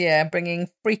previous year, bringing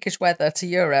freakish weather to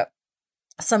Europe.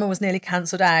 Summer was nearly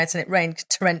cancelled out, and it rained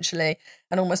torrentially,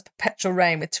 and almost perpetual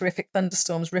rain with terrific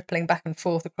thunderstorms rippling back and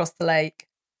forth across the lake.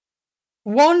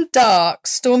 One dark,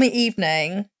 stormy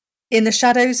evening, in the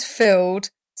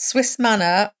shadows-filled Swiss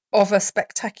manor of a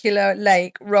spectacular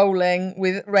lake rolling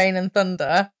with rain and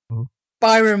thunder,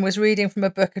 Byron was reading from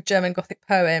a book of German Gothic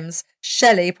poems.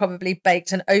 Shelley probably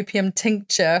baked an opium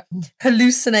tincture,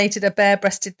 hallucinated a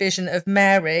bare-breasted vision of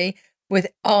Mary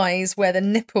with eyes where the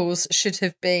nipples should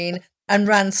have been, and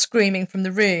ran screaming from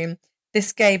the room.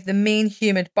 This gave the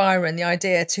mean-humoured Byron the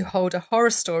idea to hold a horror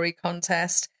story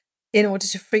contest in order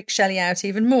to freak Shelley out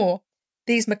even more.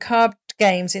 These macabre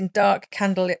games in dark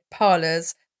candlelit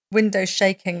parlours, windows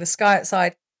shaking, the sky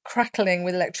outside crackling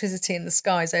with electricity in the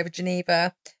skies over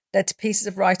Geneva, led to pieces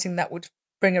of writing that would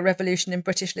bring a revolution in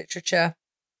British literature,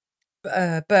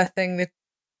 birthing the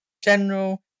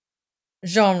general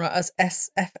genre as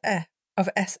SFF.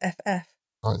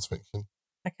 Science fiction.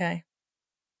 Okay.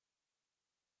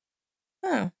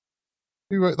 Oh.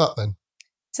 Who wrote that then?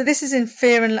 So this is in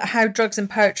Fear and How Drugs and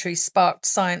Poetry Sparked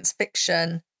Science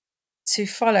Fiction to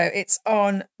follow. It's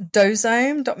on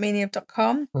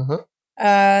dozome.medium.com.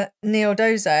 Neil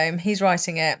Dozome, he's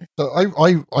writing it. So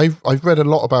I've read a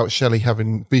lot about Shelley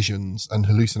having visions and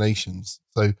hallucinations.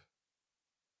 So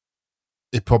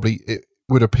it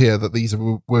would appear that these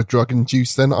were drug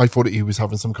induced. Then I thought he was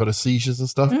having some kind of seizures and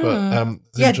stuff. But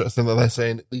it's interesting that they're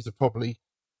saying these are probably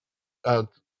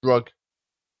drug.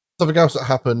 Something else that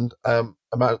happened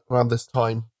around this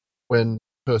time when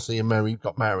Percy and Mary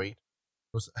got married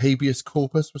was habeas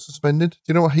corpus was suspended. Do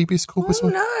you know what habeas corpus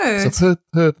was? No. So I've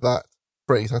heard that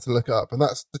phrase. I had to look it up, and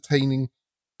that's detaining.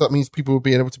 That means people were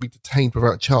being able to be detained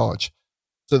without charge.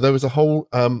 So there was a whole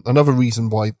another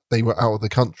reason why they were out of the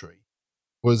country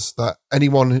was that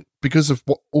anyone, because of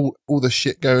what all the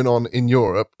shit going on in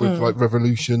Europe with like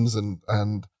revolutions and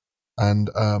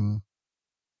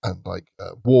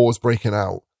wars breaking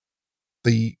out,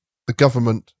 the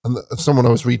government and someone I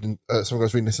was reading they said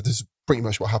this is pretty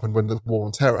much what happened when the war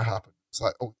on terror happened. It's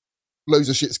like, loads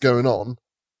of shit's going on.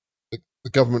 The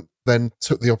government then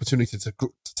took the opportunity to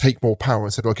take more power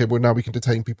and said, okay, well now we can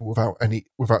detain people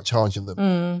without charging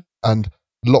them. And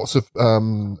lots of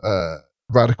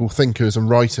radical thinkers and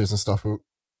writers and stuff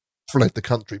fled the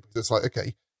country because it's like,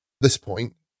 okay, this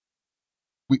point,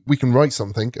 we can write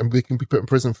something and we can be put in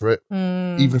prison for it,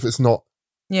 even if it's not.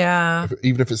 Yeah.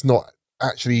 Even if it's not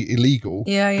actually illegal.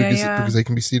 Because they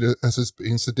can be seen as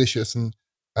being seditious and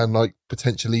like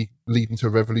potentially leading to a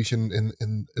revolution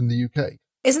in the UK.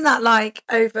 Isn't that like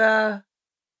over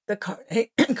the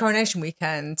coronation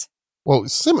weekend? Well,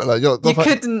 it's similar. You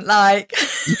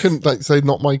couldn't say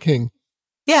 "not my king."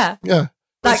 Yeah. Yeah.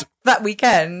 Like that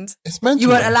weekend, it's mental. You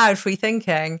weren't allowed free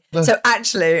thinking. No. So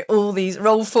actually, all these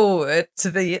roll forward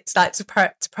to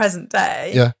to present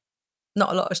day. Yeah.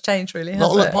 Not a lot has changed, really,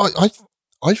 has it?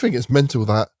 I think it's mental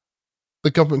that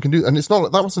the government can do, and it's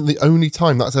not that wasn't the only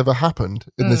time that's ever happened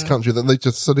in this country that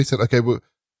they said, okay, we're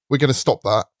going to stop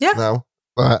that now,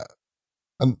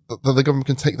 and the government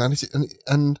can take that.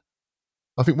 And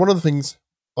I think one of the things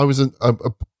I was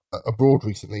abroad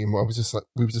recently, and we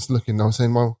were just looking, and I was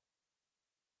saying, well,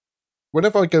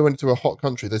 whenever I go into a hot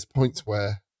country, there's points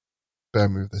where, bear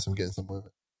move this, I'm getting somewhere with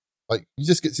it. Like you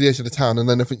just get to the edge of the town, and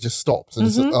then everything just stops, and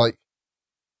it's like.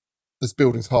 This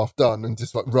building's half done and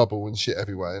just like rubble and shit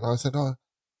everywhere. And I said,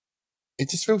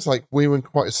 it just feels like we're in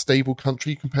quite a stable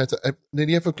country compared to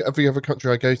nearly every other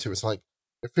country I go to. It's like,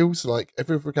 it feels like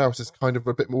everywhere else is kind of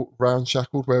a bit more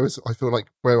ramshackled, whereas I feel like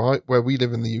where we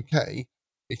live in the UK,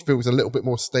 it feels a little bit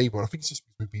more stable. And I think it's just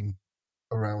because we've been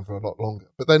around for a lot longer.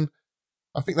 But then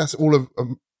I think that's all of,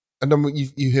 and then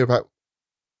you hear about,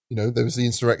 there was the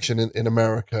insurrection in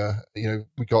America,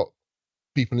 we got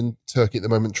people in Turkey at the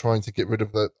moment trying to get rid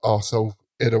of the arsehole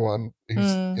Erdogan,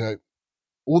 who's,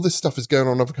 all this stuff is going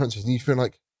on in other countries, and you feel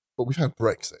like, well, we've had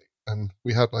Brexit, and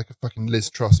we had like a fucking Liz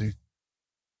Truss who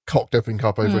cocked everything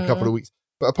up over a couple of weeks.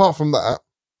 But apart from that,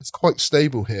 it's quite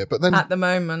stable here. But then at the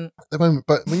moment,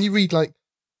 but when you read like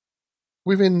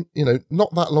within,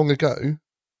 not that long ago,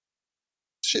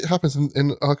 shit happens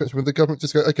in our country when the government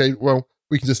just go, okay, well,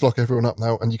 we can just lock everyone up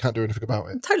now and you can't do anything about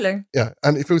it. Totally. Yeah.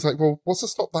 And it feels like, well, what's to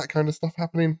stop that kind of stuff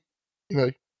happening?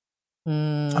 I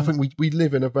think we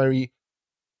live in a very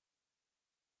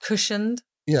cushioned.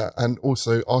 Yeah. And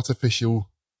also artificial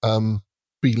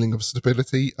feeling of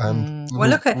stability. And we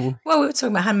were talking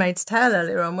about Handmaid's Tale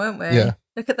earlier on, weren't we? Yeah.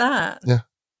 Look at that. Yeah.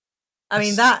 I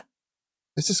mean, that.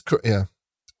 It's just,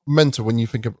 mental when you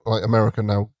think of like America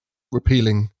now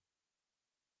repealing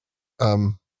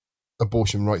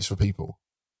abortion rights for people.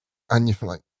 And you feel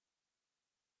like,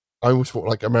 I always thought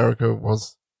like America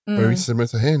was very similar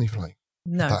to here, and you feel like,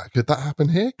 no, could that happen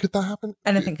here? Could that happen?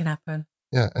 Anything can happen.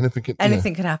 Yeah, anything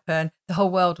could happen. The whole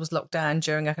world was locked down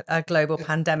during a global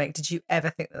pandemic. Did you ever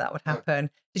think that would happen?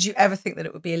 Did you ever think that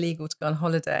it would be illegal to go on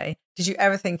holiday? Did you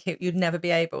ever think you'd never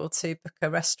be able to book a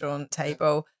restaurant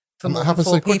table for more than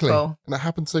 4 people? And that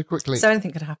happened so quickly. So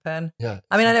anything could happen. Yeah.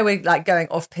 I mean, I know we're like going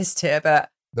off piste here, but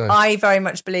no. I very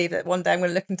much believe that one day I'm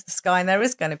going to look into the sky and there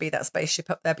is going to be that spaceship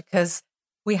up there, because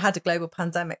we had a global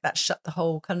pandemic that shut the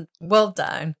whole world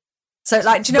down. So,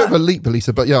 like, do you know? A bit of a leap,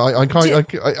 Lisa, but yeah, I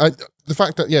the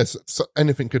fact that yes,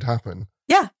 anything could happen.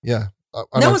 Yeah, yeah.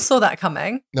 No one saw that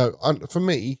coming. No, for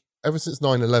me, ever since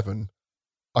 9/11,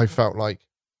 I felt like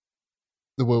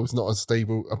the world was not as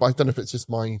stable. But I don't know if it's just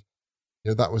my,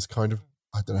 that was kind of,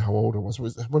 I don't know how old I was.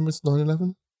 When was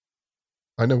 9/11?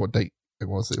 I know what date it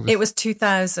was. It was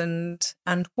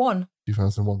 2001.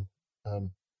 2001.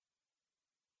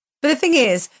 But the thing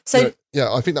is, so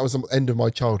yeah, I think that was the end of my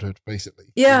childhood, basically.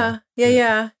 Yeah.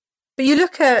 But you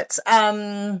look at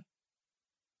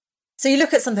so you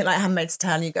look at something like Handmaid's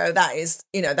Tale, and you go, that is,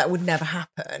 that would never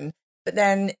happen. But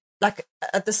then, like,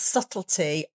 the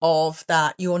subtlety of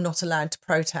that, you're not allowed to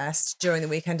protest during the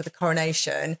weekend of the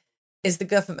coronation, is the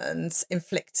government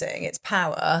inflicting its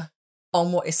power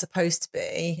on what is supposed to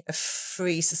be a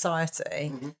free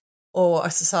society, or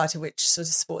a society which sort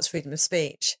of supports freedom of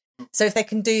speech. So if they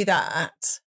can do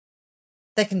that,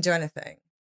 they can do anything.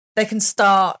 They can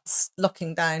start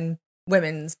locking down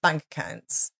women's bank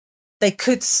accounts. They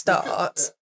could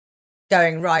start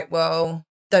going, right, well,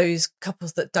 those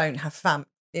couples that don't have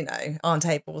aren't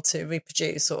able to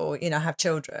reproduce or, have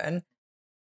children,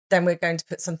 then we're going to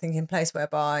put something in place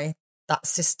whereby that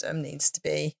system needs to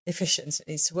be efficient, it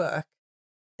needs to work.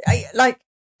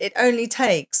 It only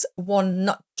takes one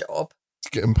nut job to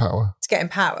get in power.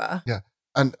 Yeah.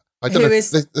 And I don't know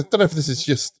if this is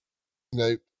just,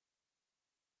 a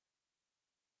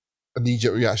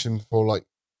knee-jerk reaction for like,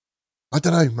 I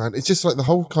don't know, man. It's just like the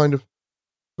whole kind of,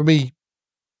 for me,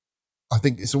 I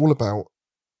think it's all about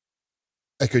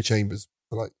echo chambers.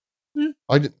 Like,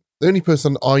 the only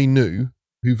person I knew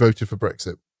who voted for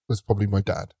Brexit was probably my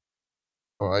dad.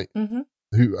 All right,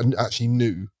 who actually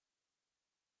knew.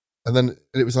 And then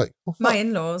it was like, my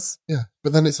in-laws. Yeah,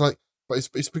 but then it's like, it's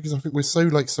because I think we're so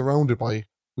like surrounded by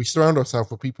we surround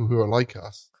ourselves with people who are like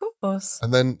us. Of course.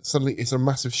 And then suddenly it's a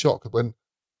massive shock when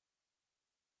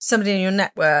somebody in your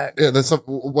network. Yeah,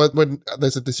 when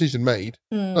there's a decision made.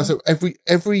 So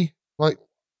every like,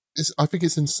 I think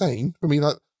it's insane for me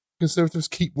that Conservatives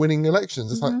keep winning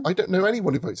elections. It's like, I don't know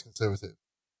anyone who votes Conservative.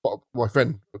 But my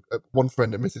friend, one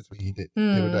friend admitted to me he did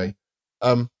the other day.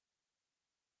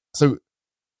 So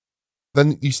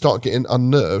then you start getting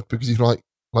unnerved because you're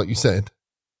like you said,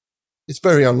 it's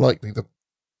very unlikely that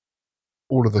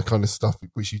all of the kind of stuff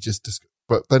which you just discussed.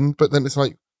 But then it's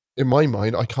like, in my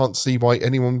mind, I can't see why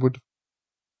anyone would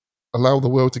allow the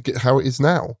world to get how it is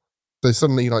now. So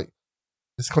suddenly, like,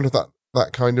 it's kind of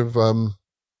that kind of,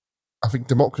 I think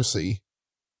democracy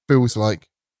feels like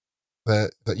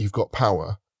that you've got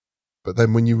power. But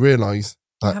then when you realise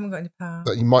that you haven't got any power,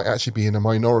 that you might actually be in a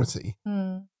minority.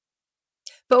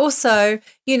 But also,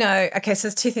 okay, so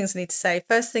there's two things I need to say.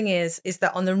 First thing is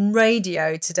that on the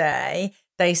radio today,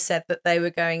 they said that they were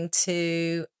going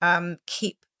to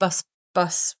keep bus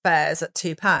fares at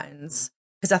 £2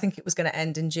 because I think it was going to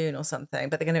end in June or something,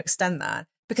 but they're going to extend that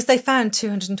because they found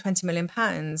 £220 million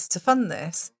to fund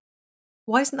this.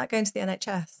 Why isn't that going to the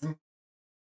NHS?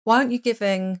 Why aren't you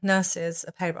giving nurses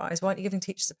a pay rise? Why aren't you giving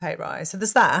teachers a pay rise? So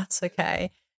there's that,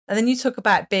 okay. And then you talk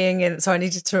about being in, so I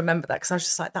needed to remember that because I was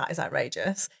just like, that is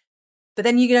outrageous. But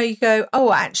then, you go,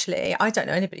 oh, actually, I don't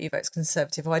know anybody who votes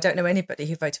Conservative, or I don't know anybody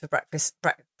who voted for breakfast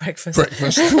or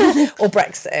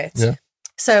Brexit. Yeah.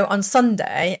 So on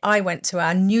Sunday, I went to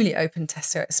our newly opened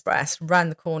Tesco Express round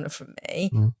the corner from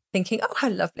me, thinking, oh, how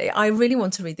lovely. I really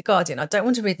want to read The Guardian. I don't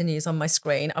want to read the news on my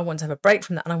screen. I want to have a break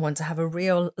from that, and I want to have a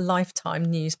real lifetime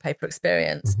newspaper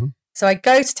experience. So I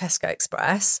go to Tesco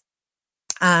Express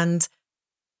and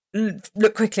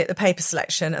look quickly at the paper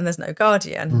selection, and there's no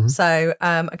Guardian. So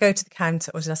I go to the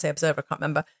counter, or did I say Observer? I can't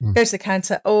remember. Go to the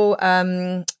counter.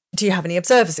 Do you have any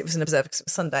Observers? It was an Observer because it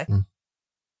was Sunday.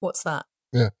 What's that?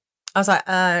 Yeah. I was like,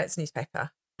 it's a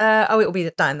newspaper. It will be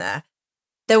down there.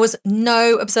 There was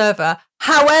no Observer.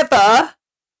 However,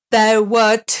 there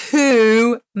were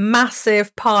 2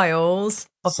 massive piles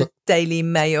of the Daily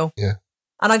Mail. Yeah.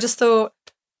 And I just thought,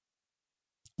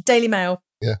 Daily Mail.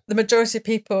 Yeah. The majority of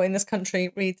people in this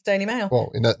country read the Daily Mail.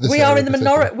 Well, we are in the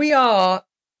minority. We are,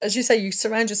 as you say, you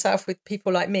surround yourself with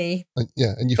people like me. And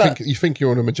you think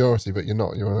you're in a majority, but you're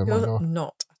not. You're in a minority.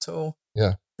 Not at all.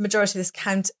 Yeah. The majority of this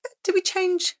county. Did we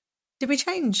change?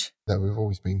 No, we've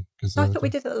always been. I thought we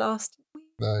did at the last.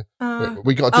 No.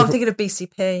 We got. I'm thinking of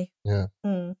BCP. Yeah.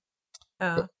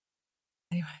 Anyway.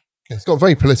 It's got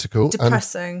very political.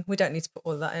 Depressing. We don't need to put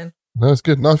all of that in. No, it's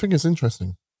good. No, I think it's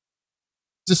interesting.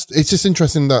 It's just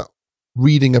interesting that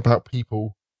reading about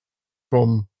people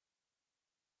from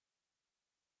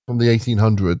the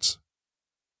 1800s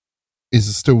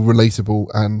is still relatable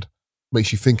and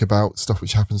makes you think about stuff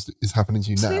which is happening to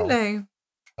you now. Absolutely.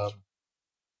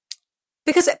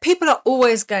 Because people are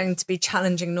always going to be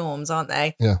challenging norms, aren't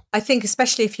they? Yeah. I think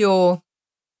especially if you're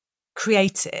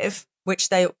creative, which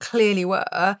they clearly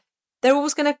were, they're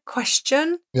always going to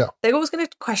question. Yeah. They're always going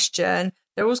to question.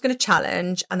 They're always going to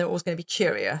challenge, and they're always going to be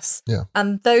curious. Yeah.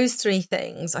 And those 3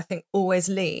 things, I think, always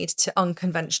lead to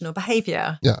unconventional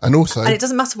behaviour. Yeah, and it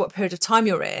doesn't matter what period of time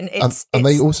you're in. And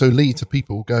they also lead to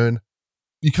people going,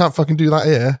 you can't fucking do that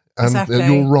here, and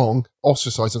you're wrong.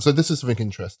 Ostracize them. So this is something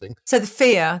interesting. So the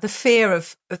fear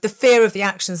of the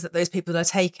actions that those people are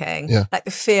taking, like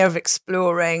the fear of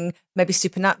exploring maybe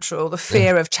supernatural, the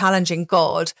fear of challenging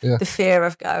God, the fear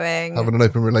of having an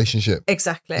open relationship.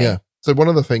 Exactly. Yeah. So one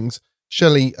of the things,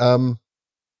 Shelley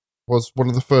was one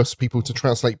of the first people to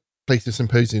translate Plato's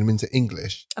Symposium into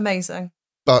English. Amazing.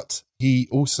 But he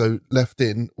also left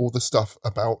in all the stuff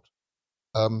about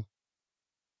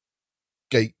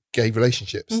gay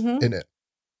relationships in it.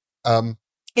 So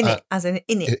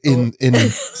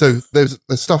there's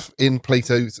stuff in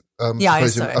Plato's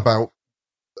Symposium about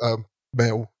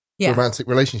male romantic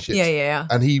relationships. Yeah.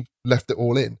 And he left it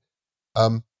all in.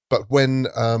 But when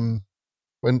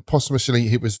posthumously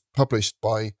it was published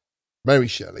by Mary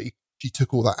Shelley, she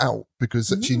took all that out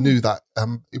because she knew that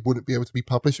it wouldn't be able to be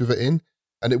published with it in,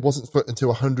 and it wasn't until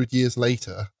 100 years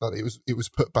later that it was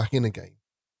put back in again.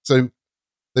 So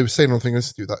they were saying on Thing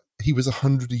Institute that he was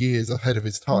 100 years ahead of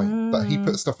his time, that he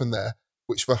put stuff in there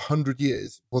which for 100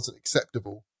 years wasn't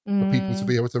acceptable for people to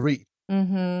be able to read.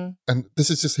 And this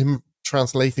is just him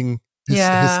translating his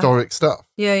historic stuff.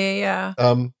 Yeah.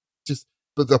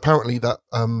 But apparently that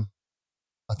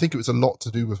I think it was a lot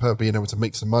to do with her being able to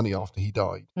make some money after he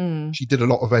died. She did a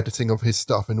lot of editing of his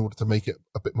stuff in order to make it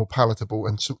a bit more palatable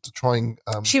and to try and...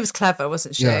 she was clever,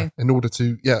 wasn't she? Yeah, in order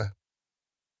to,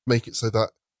 make it so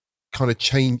that kind of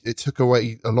changed. It took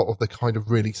away a lot of the kind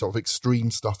of really sort of extreme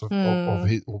stuff of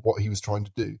what he was trying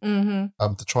to do,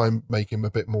 to try and make him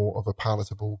a bit more of a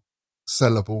palatable,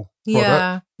 sellable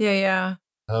product. Yeah.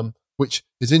 Which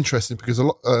is interesting because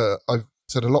I've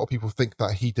said a lot of people think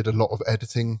that he did a lot of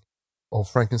editing of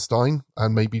Frankenstein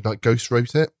and maybe like ghost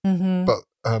wrote it, but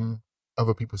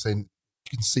other people saying you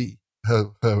can see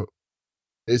her.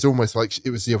 It's almost like it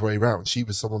was the other way around. She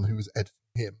was someone who was editing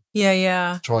him.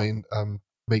 Yeah. To try and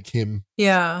make him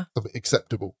something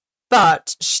acceptable.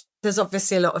 But there's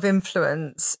obviously a lot of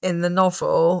influence in the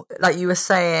novel. Like you were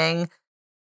saying,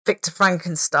 Victor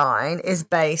Frankenstein is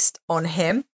based on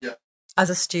him as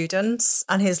a student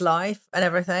and his life and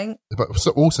everything. But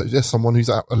also, there's someone who's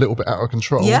a little bit out of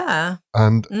control. Yeah.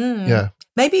 And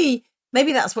Maybe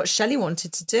that's what Shelley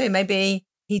wanted to do. Maybe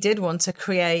he did want to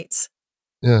create.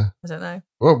 Yeah. I don't know.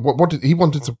 Well, what did he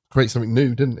wanted to create something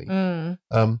new, didn't he?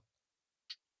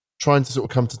 Trying to sort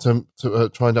of come to term to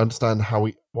trying to understand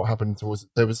what happened towards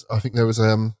there was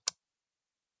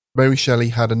Mary Shelley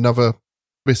had another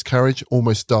miscarriage,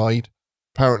 almost died.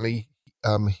 Apparently,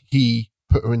 he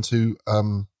put her into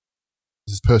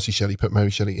this is Percy Shelley put Mary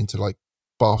Shelley into like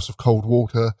baths of cold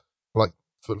water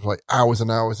for hours and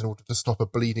hours in order to stop her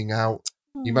bleeding out.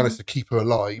 He managed to keep her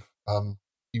alive,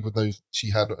 even though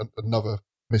she had another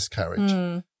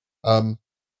miscarriage.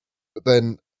 But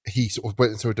then he sort of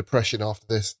went into a depression after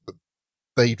this.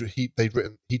 He'd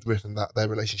written that their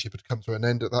relationship had come to an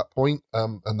end at that point,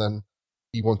 and then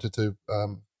he wanted to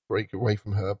break away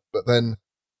from her. But then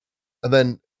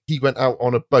he went out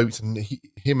on a boat, and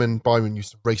him and Byron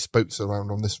used to race boats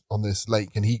around on this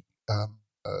lake. And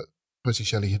Percy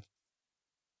Shelley had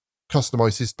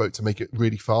customized his boat to make it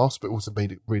really fast, but also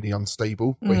made it really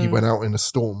unstable. But he went out in a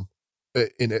storm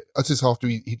in it. That's just after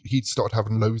he'd started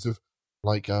having loads of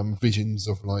visions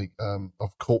of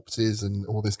of corpses and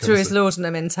all this kind through of his stuff.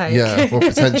 laudanum intake. Yeah, well,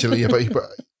 potentially. Yeah, but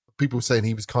people were saying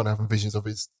he was kind of having visions of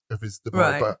his demise.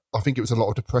 Right. But I think it was a lot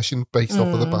of depression based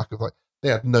off of the back of they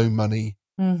had no money.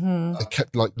 They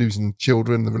kept losing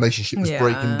children. The relationship was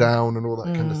breaking down and all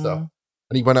that kind of stuff.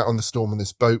 And he went out on the storm on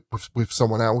this boat with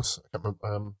someone else. I can't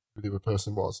remember who the other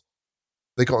person was.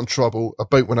 They got in trouble. A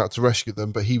boat went out to rescue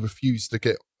them, but he refused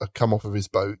to come off of his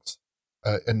boat.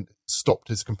 And stopped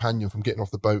his companion from getting off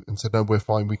the boat and said, "No, we're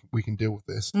fine. We can deal with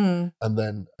this." And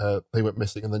then they went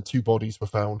missing. And then 2 bodies were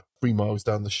found 3 miles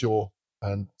down the shore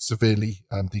and severely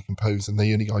decomposed. And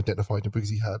they only identified him because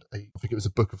he had I think it was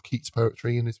a book of Keats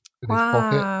poetry in his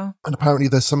pocket. And apparently,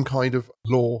 there's some kind of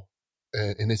law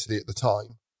in Italy at the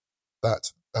time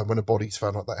that when a body's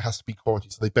found like that, it has to be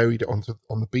quarantined. So they buried it on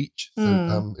the beach.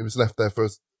 So it was left there for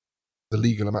the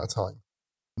legal amount of time.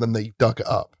 And then they dug it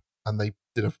up and they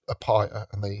did a pyre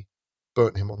and they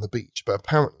burnt him on the beach. But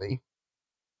apparently,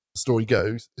 the story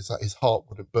goes, is that his heart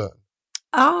wouldn't burn.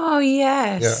 Oh,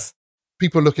 yes. Yeah.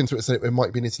 People look into it and say it might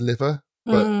have been his liver,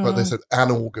 but they said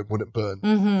an organ wouldn't burn.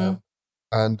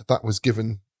 And that was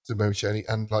given to Mary Shelley.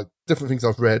 And different things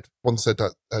I've read, one said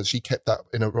that she kept that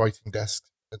in a writing desk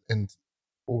and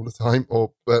all the time.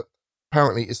 But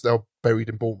apparently it's now buried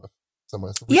in Bournemouth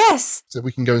somewhere. So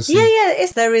we can go and see. Yeah.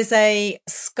 There is a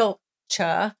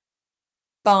sculpture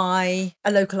by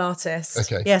a local artist.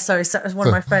 Okay. Yeah, sorry. So one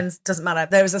of my friends, doesn't matter.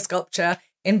 There was a sculpture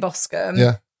in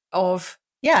Boscombe of,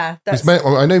 I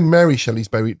know Mary Shelley's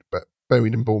buried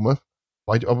in Bournemouth.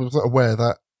 I wasn't aware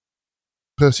that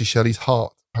Percy Shelley's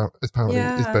heart apparently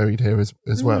is buried here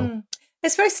as well.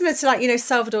 It's very similar to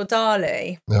Salvador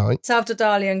Dali. Right. Salvador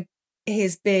Dali and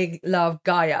his big love,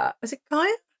 Gaia. Was it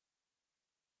Gaia?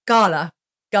 Gala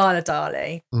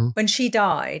Dali. When she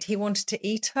died, he wanted to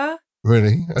eat her.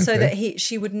 Really? Okay. So that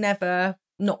she would never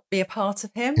not be a part of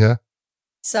him. Yeah.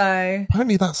 So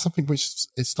apparently that's something which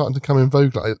is starting to come in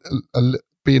vogue,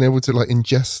 being able to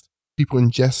ingest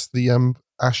the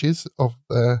ashes of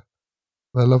their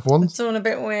loved ones. It's all a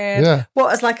bit weird. Yeah.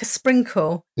 What, as a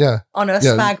sprinkle? Yeah. On a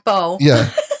spag bowl?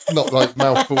 Yeah. Not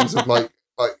mouthfuls of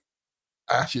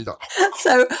ashes.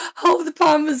 So hold the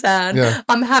parmesan. Yeah.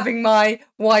 I'm having my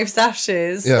wife's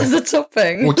ashes as a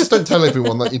topping. Well, just don't tell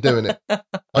everyone that you're doing it.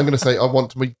 I'm going to say I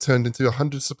want to be turned into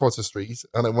 100 suppositories,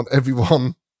 and I want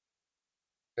everyone.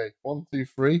 Okay, 1, 2,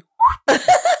 3.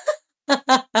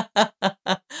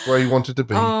 Where you wanted to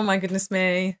be. Oh my goodness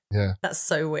me! Yeah, that's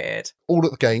so weird. All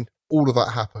of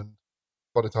that happened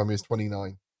by the time he was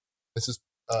 29. This is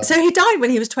so he died when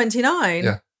he was 29.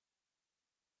 Yeah,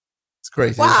 it's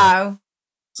crazy. Wow.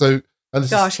 So,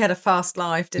 he had a fast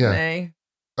life, didn't he?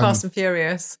 Fast and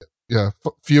furious. Yeah,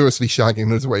 furiously shagging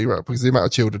his way around because the amount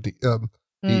of children he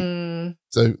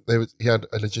had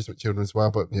illegitimate children as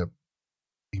well, but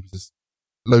he was just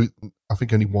I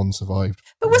think only one survived.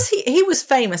 But was he was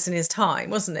famous in his time,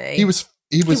 wasn't he? He was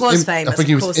famous. I think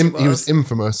he was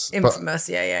infamous. Infamous,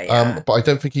 yeah. But I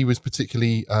don't think he was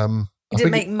particularly. He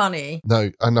didn't make money.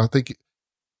 No, and I think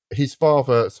his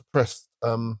father suppressed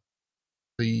a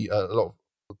lot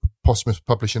of posthumous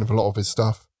publishing of a lot of his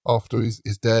stuff after his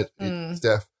death.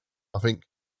 I think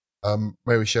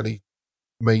Mary Shelley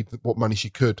made what money she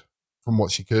could from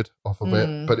what she could off of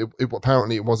it, but it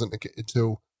apparently it wasn't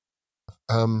until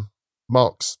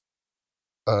Marx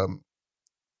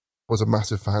was a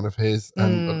massive fan of his,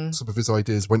 and some of his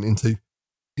ideas went into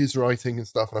his writing and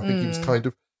stuff. And I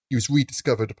think he was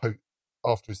rediscovered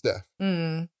after his death.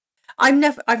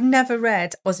 I've never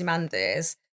read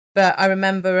Ozymandias, but I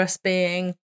remember us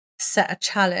being set a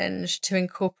challenge to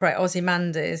incorporate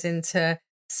Ozymandias into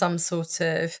some sort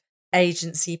of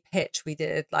agency pitch we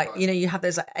did. Like, you have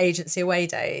those agency away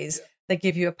days. Yeah. They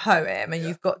give you a poem and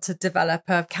you've got to develop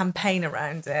a campaign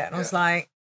around it. And I was like,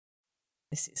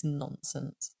 this is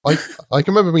nonsense. I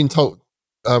can remember being told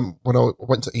when I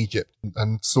went to Egypt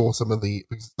and saw some of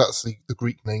because that's the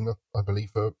Greek name, I believe,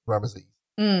 for Ramesses,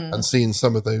 and seeing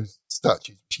some of those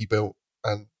statues she built,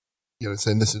 and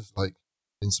saying this is like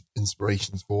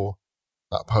inspirations for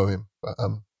that poem. But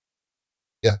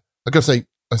I gotta say,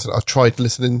 I've tried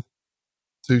listening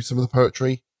to some of the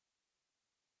poetry.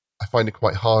 I find it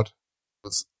quite hard.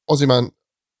 Ozymandias,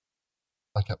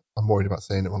 I'm worried about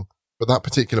saying it wrong, but that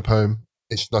particular poem,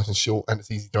 it's nice and short and it's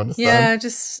easy to understand. Yeah,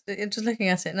 just looking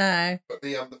at it now.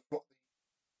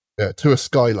 But To a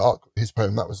Skylark, his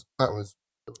poem, that was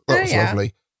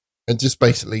lovely, and just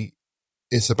basically,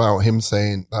 it's about him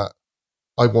saying that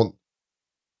I want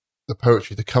the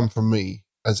poetry to come from me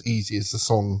as easy as the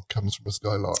song comes from a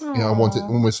skylark. Aww. I want it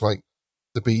almost like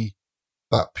to be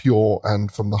that pure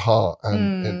and from the heart,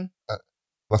 and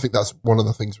I think that's one of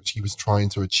the things which he was trying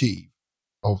to achieve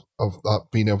of that,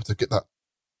 being able to get that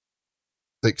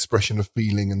the expression of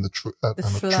feeling and the truth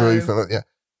and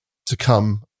to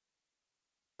come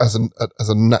as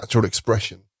a natural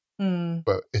expression.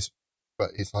 But it's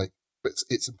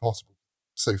impossible.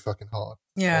 So fucking hard.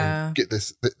 Yeah. Get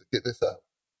this out.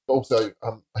 But also,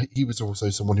 he was also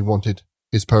someone who wanted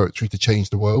his poetry to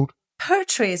change the world.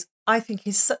 Poetry I think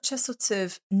is such a sort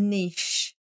of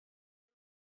niche.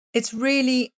 It's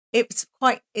very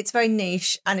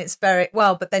niche, and it's very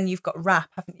well, but then you've got rap,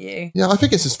 haven't you? Yeah, I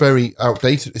think it's just very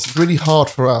outdated. It's really hard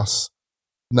for us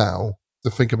now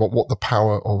to think about what the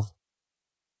power of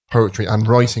poetry and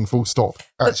writing full stop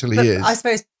actually is. I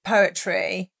suppose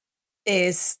poetry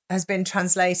has been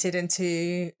translated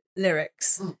into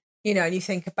lyrics, and you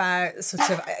think about sort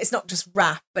of, it's not just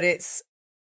rap, but it's,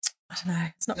 I don't know,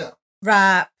 it's not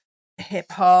rap, hip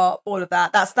hop, all of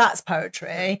that. That's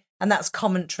poetry, and that's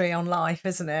commentary on life,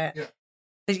 isn't it? Yeah.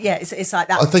 But it's like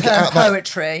that. I think term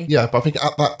poetry. But I think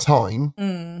at that time,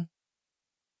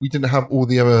 we didn't have all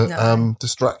the other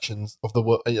distractions of the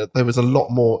word. There was a lot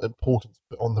more importance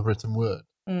put on the written word,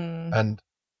 and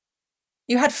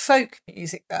you had folk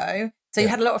music though. So you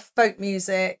had a lot of folk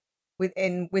music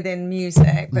within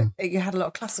music, but you had a lot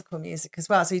of classical music as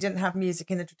well. So you didn't have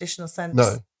music in the traditional sense.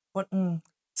 No.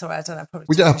 Sorry, I don't know. Probably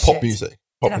we didn't have pop music.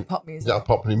 We didn't have pop music. Yeah,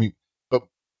 pop music, but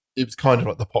it was kind of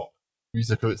like the pop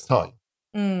music of its time.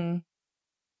 And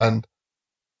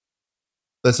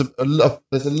there's a lovely.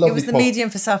 It was the medium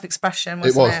for self-expression.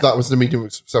 Wasn't it? That was the medium for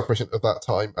self-expression of that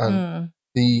time, and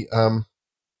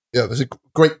there's a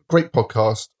great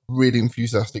podcast, really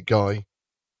enthusiastic guy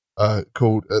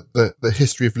called the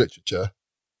History of Literature.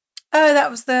 Oh,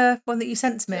 that was the one that you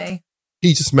sent to me.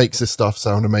 He just makes this stuff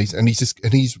sound amazing, and he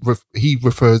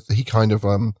kind of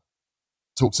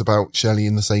talks about Shelley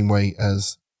in the same way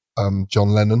as John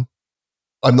Lennon.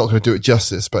 I'm not going to do it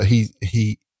justice, but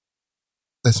he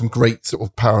there's some great sort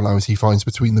of parallels he finds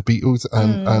between the Beatles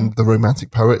and the Romantic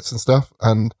poets and stuff.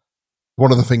 And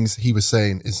one of the things he was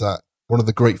saying is that one of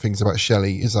the great things about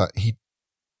Shelley is that he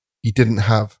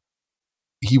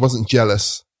wasn't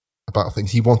jealous about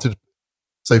things. He wanted,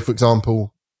 so for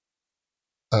example,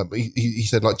 he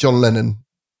said, like, John Lennon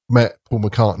met Paul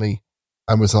McCartney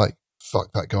and was like,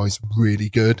 fuck, that guy's really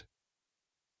good.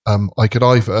 I could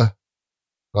either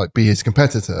like be his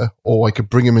competitor, or I could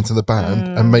bring him into the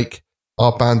band and make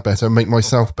our band better and make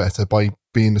myself better by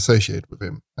being associated with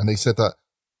him. And they said that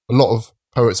a lot of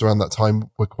poets around that time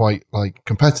were quite like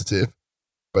competitive,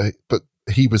 but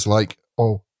he was like,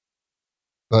 I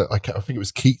think it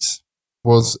was Keats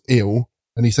was ill,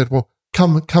 and he said, well,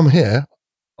 come here,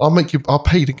 I'll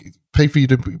pay for you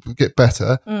to get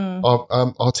better.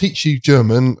 I'll teach you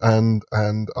German and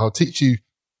I'll teach you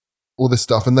all this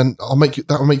stuff, and then that'll make you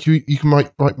can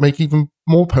make even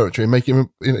more poetry and make it,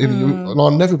 and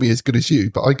I'll never be as good as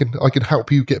you, but I can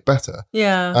help you get better.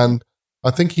 Yeah. And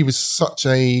I think he was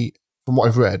from what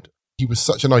I've read, he was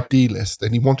such an idealist,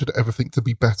 and he wanted everything to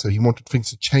be better. He wanted things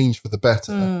to change for the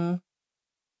better.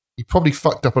 He probably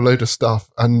fucked up a load of stuff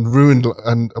and ruined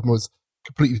and was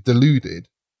completely deluded.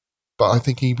 But I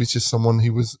think he was just someone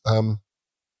who was,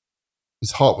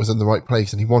 his heart was in the right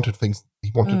place, and he wanted things.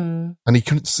 And he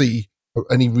couldn't see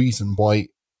any reason why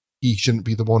he shouldn't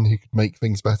be the one who could make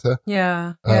things better.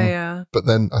 Yeah. But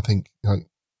then I think,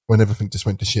 when everything just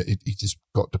went to shit, he just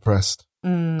got depressed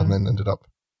and then ended up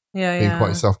being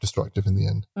quite self-destructive in the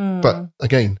end. But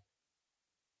again,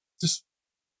 just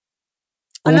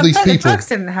all these people. The drugs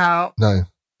didn't help. No.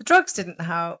 The drugs didn't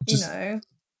help,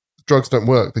 Drugs don't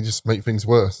work. They just make things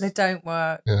worse. They don't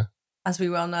work. Yeah. As we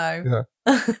well know.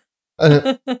 Yeah.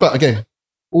 But again,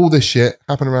 all this shit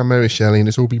happened around Mary Shelley, and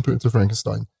it's all been put into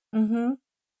Frankenstein. And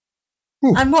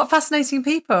what fascinating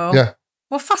people. Yeah.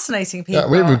 What fascinating people. Yeah,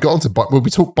 we haven't got on to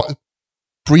we talked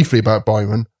briefly about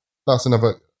Byron. That's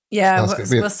another. Yeah,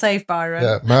 we'll save Byron.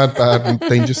 Yeah, mad, bad, and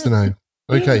dangerous to know.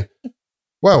 Okay.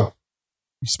 Well,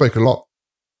 you spoke a lot.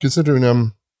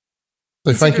 Considering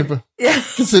thank you for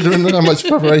considering how much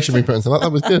preparation we put into that.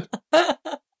 That was good.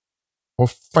 Well,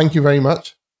 thank you very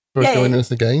much for joining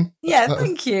us again. Yeah,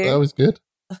 thank you. That was good.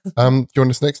 Join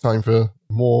us next time for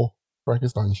more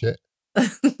Frankenstein shit.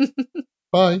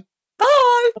 Bye.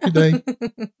 Bye. Good day.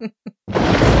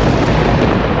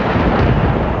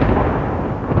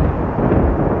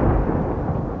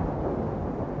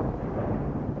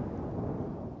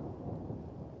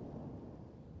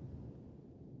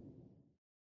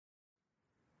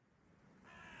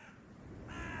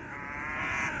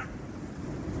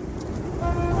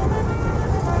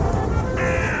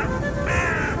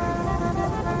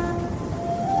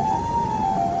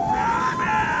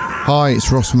 Hi,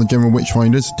 it's Ross from the General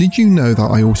Witchfinders. Did you know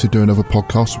that I also do another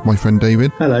podcast with my friend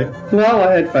David? Hello. Well,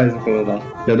 my headphones are full of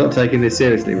that. You're not taking this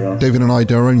seriously, Ross. David and I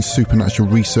do our own supernatural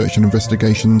research and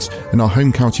investigations in our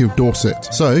home county of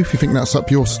Dorset. So, if you think that's up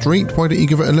your street, why don't you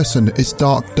give it a listen? It's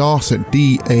Dark Darset,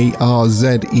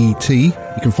 Darzet.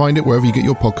 You can find it wherever you get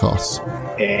your podcasts.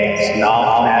 It's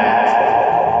not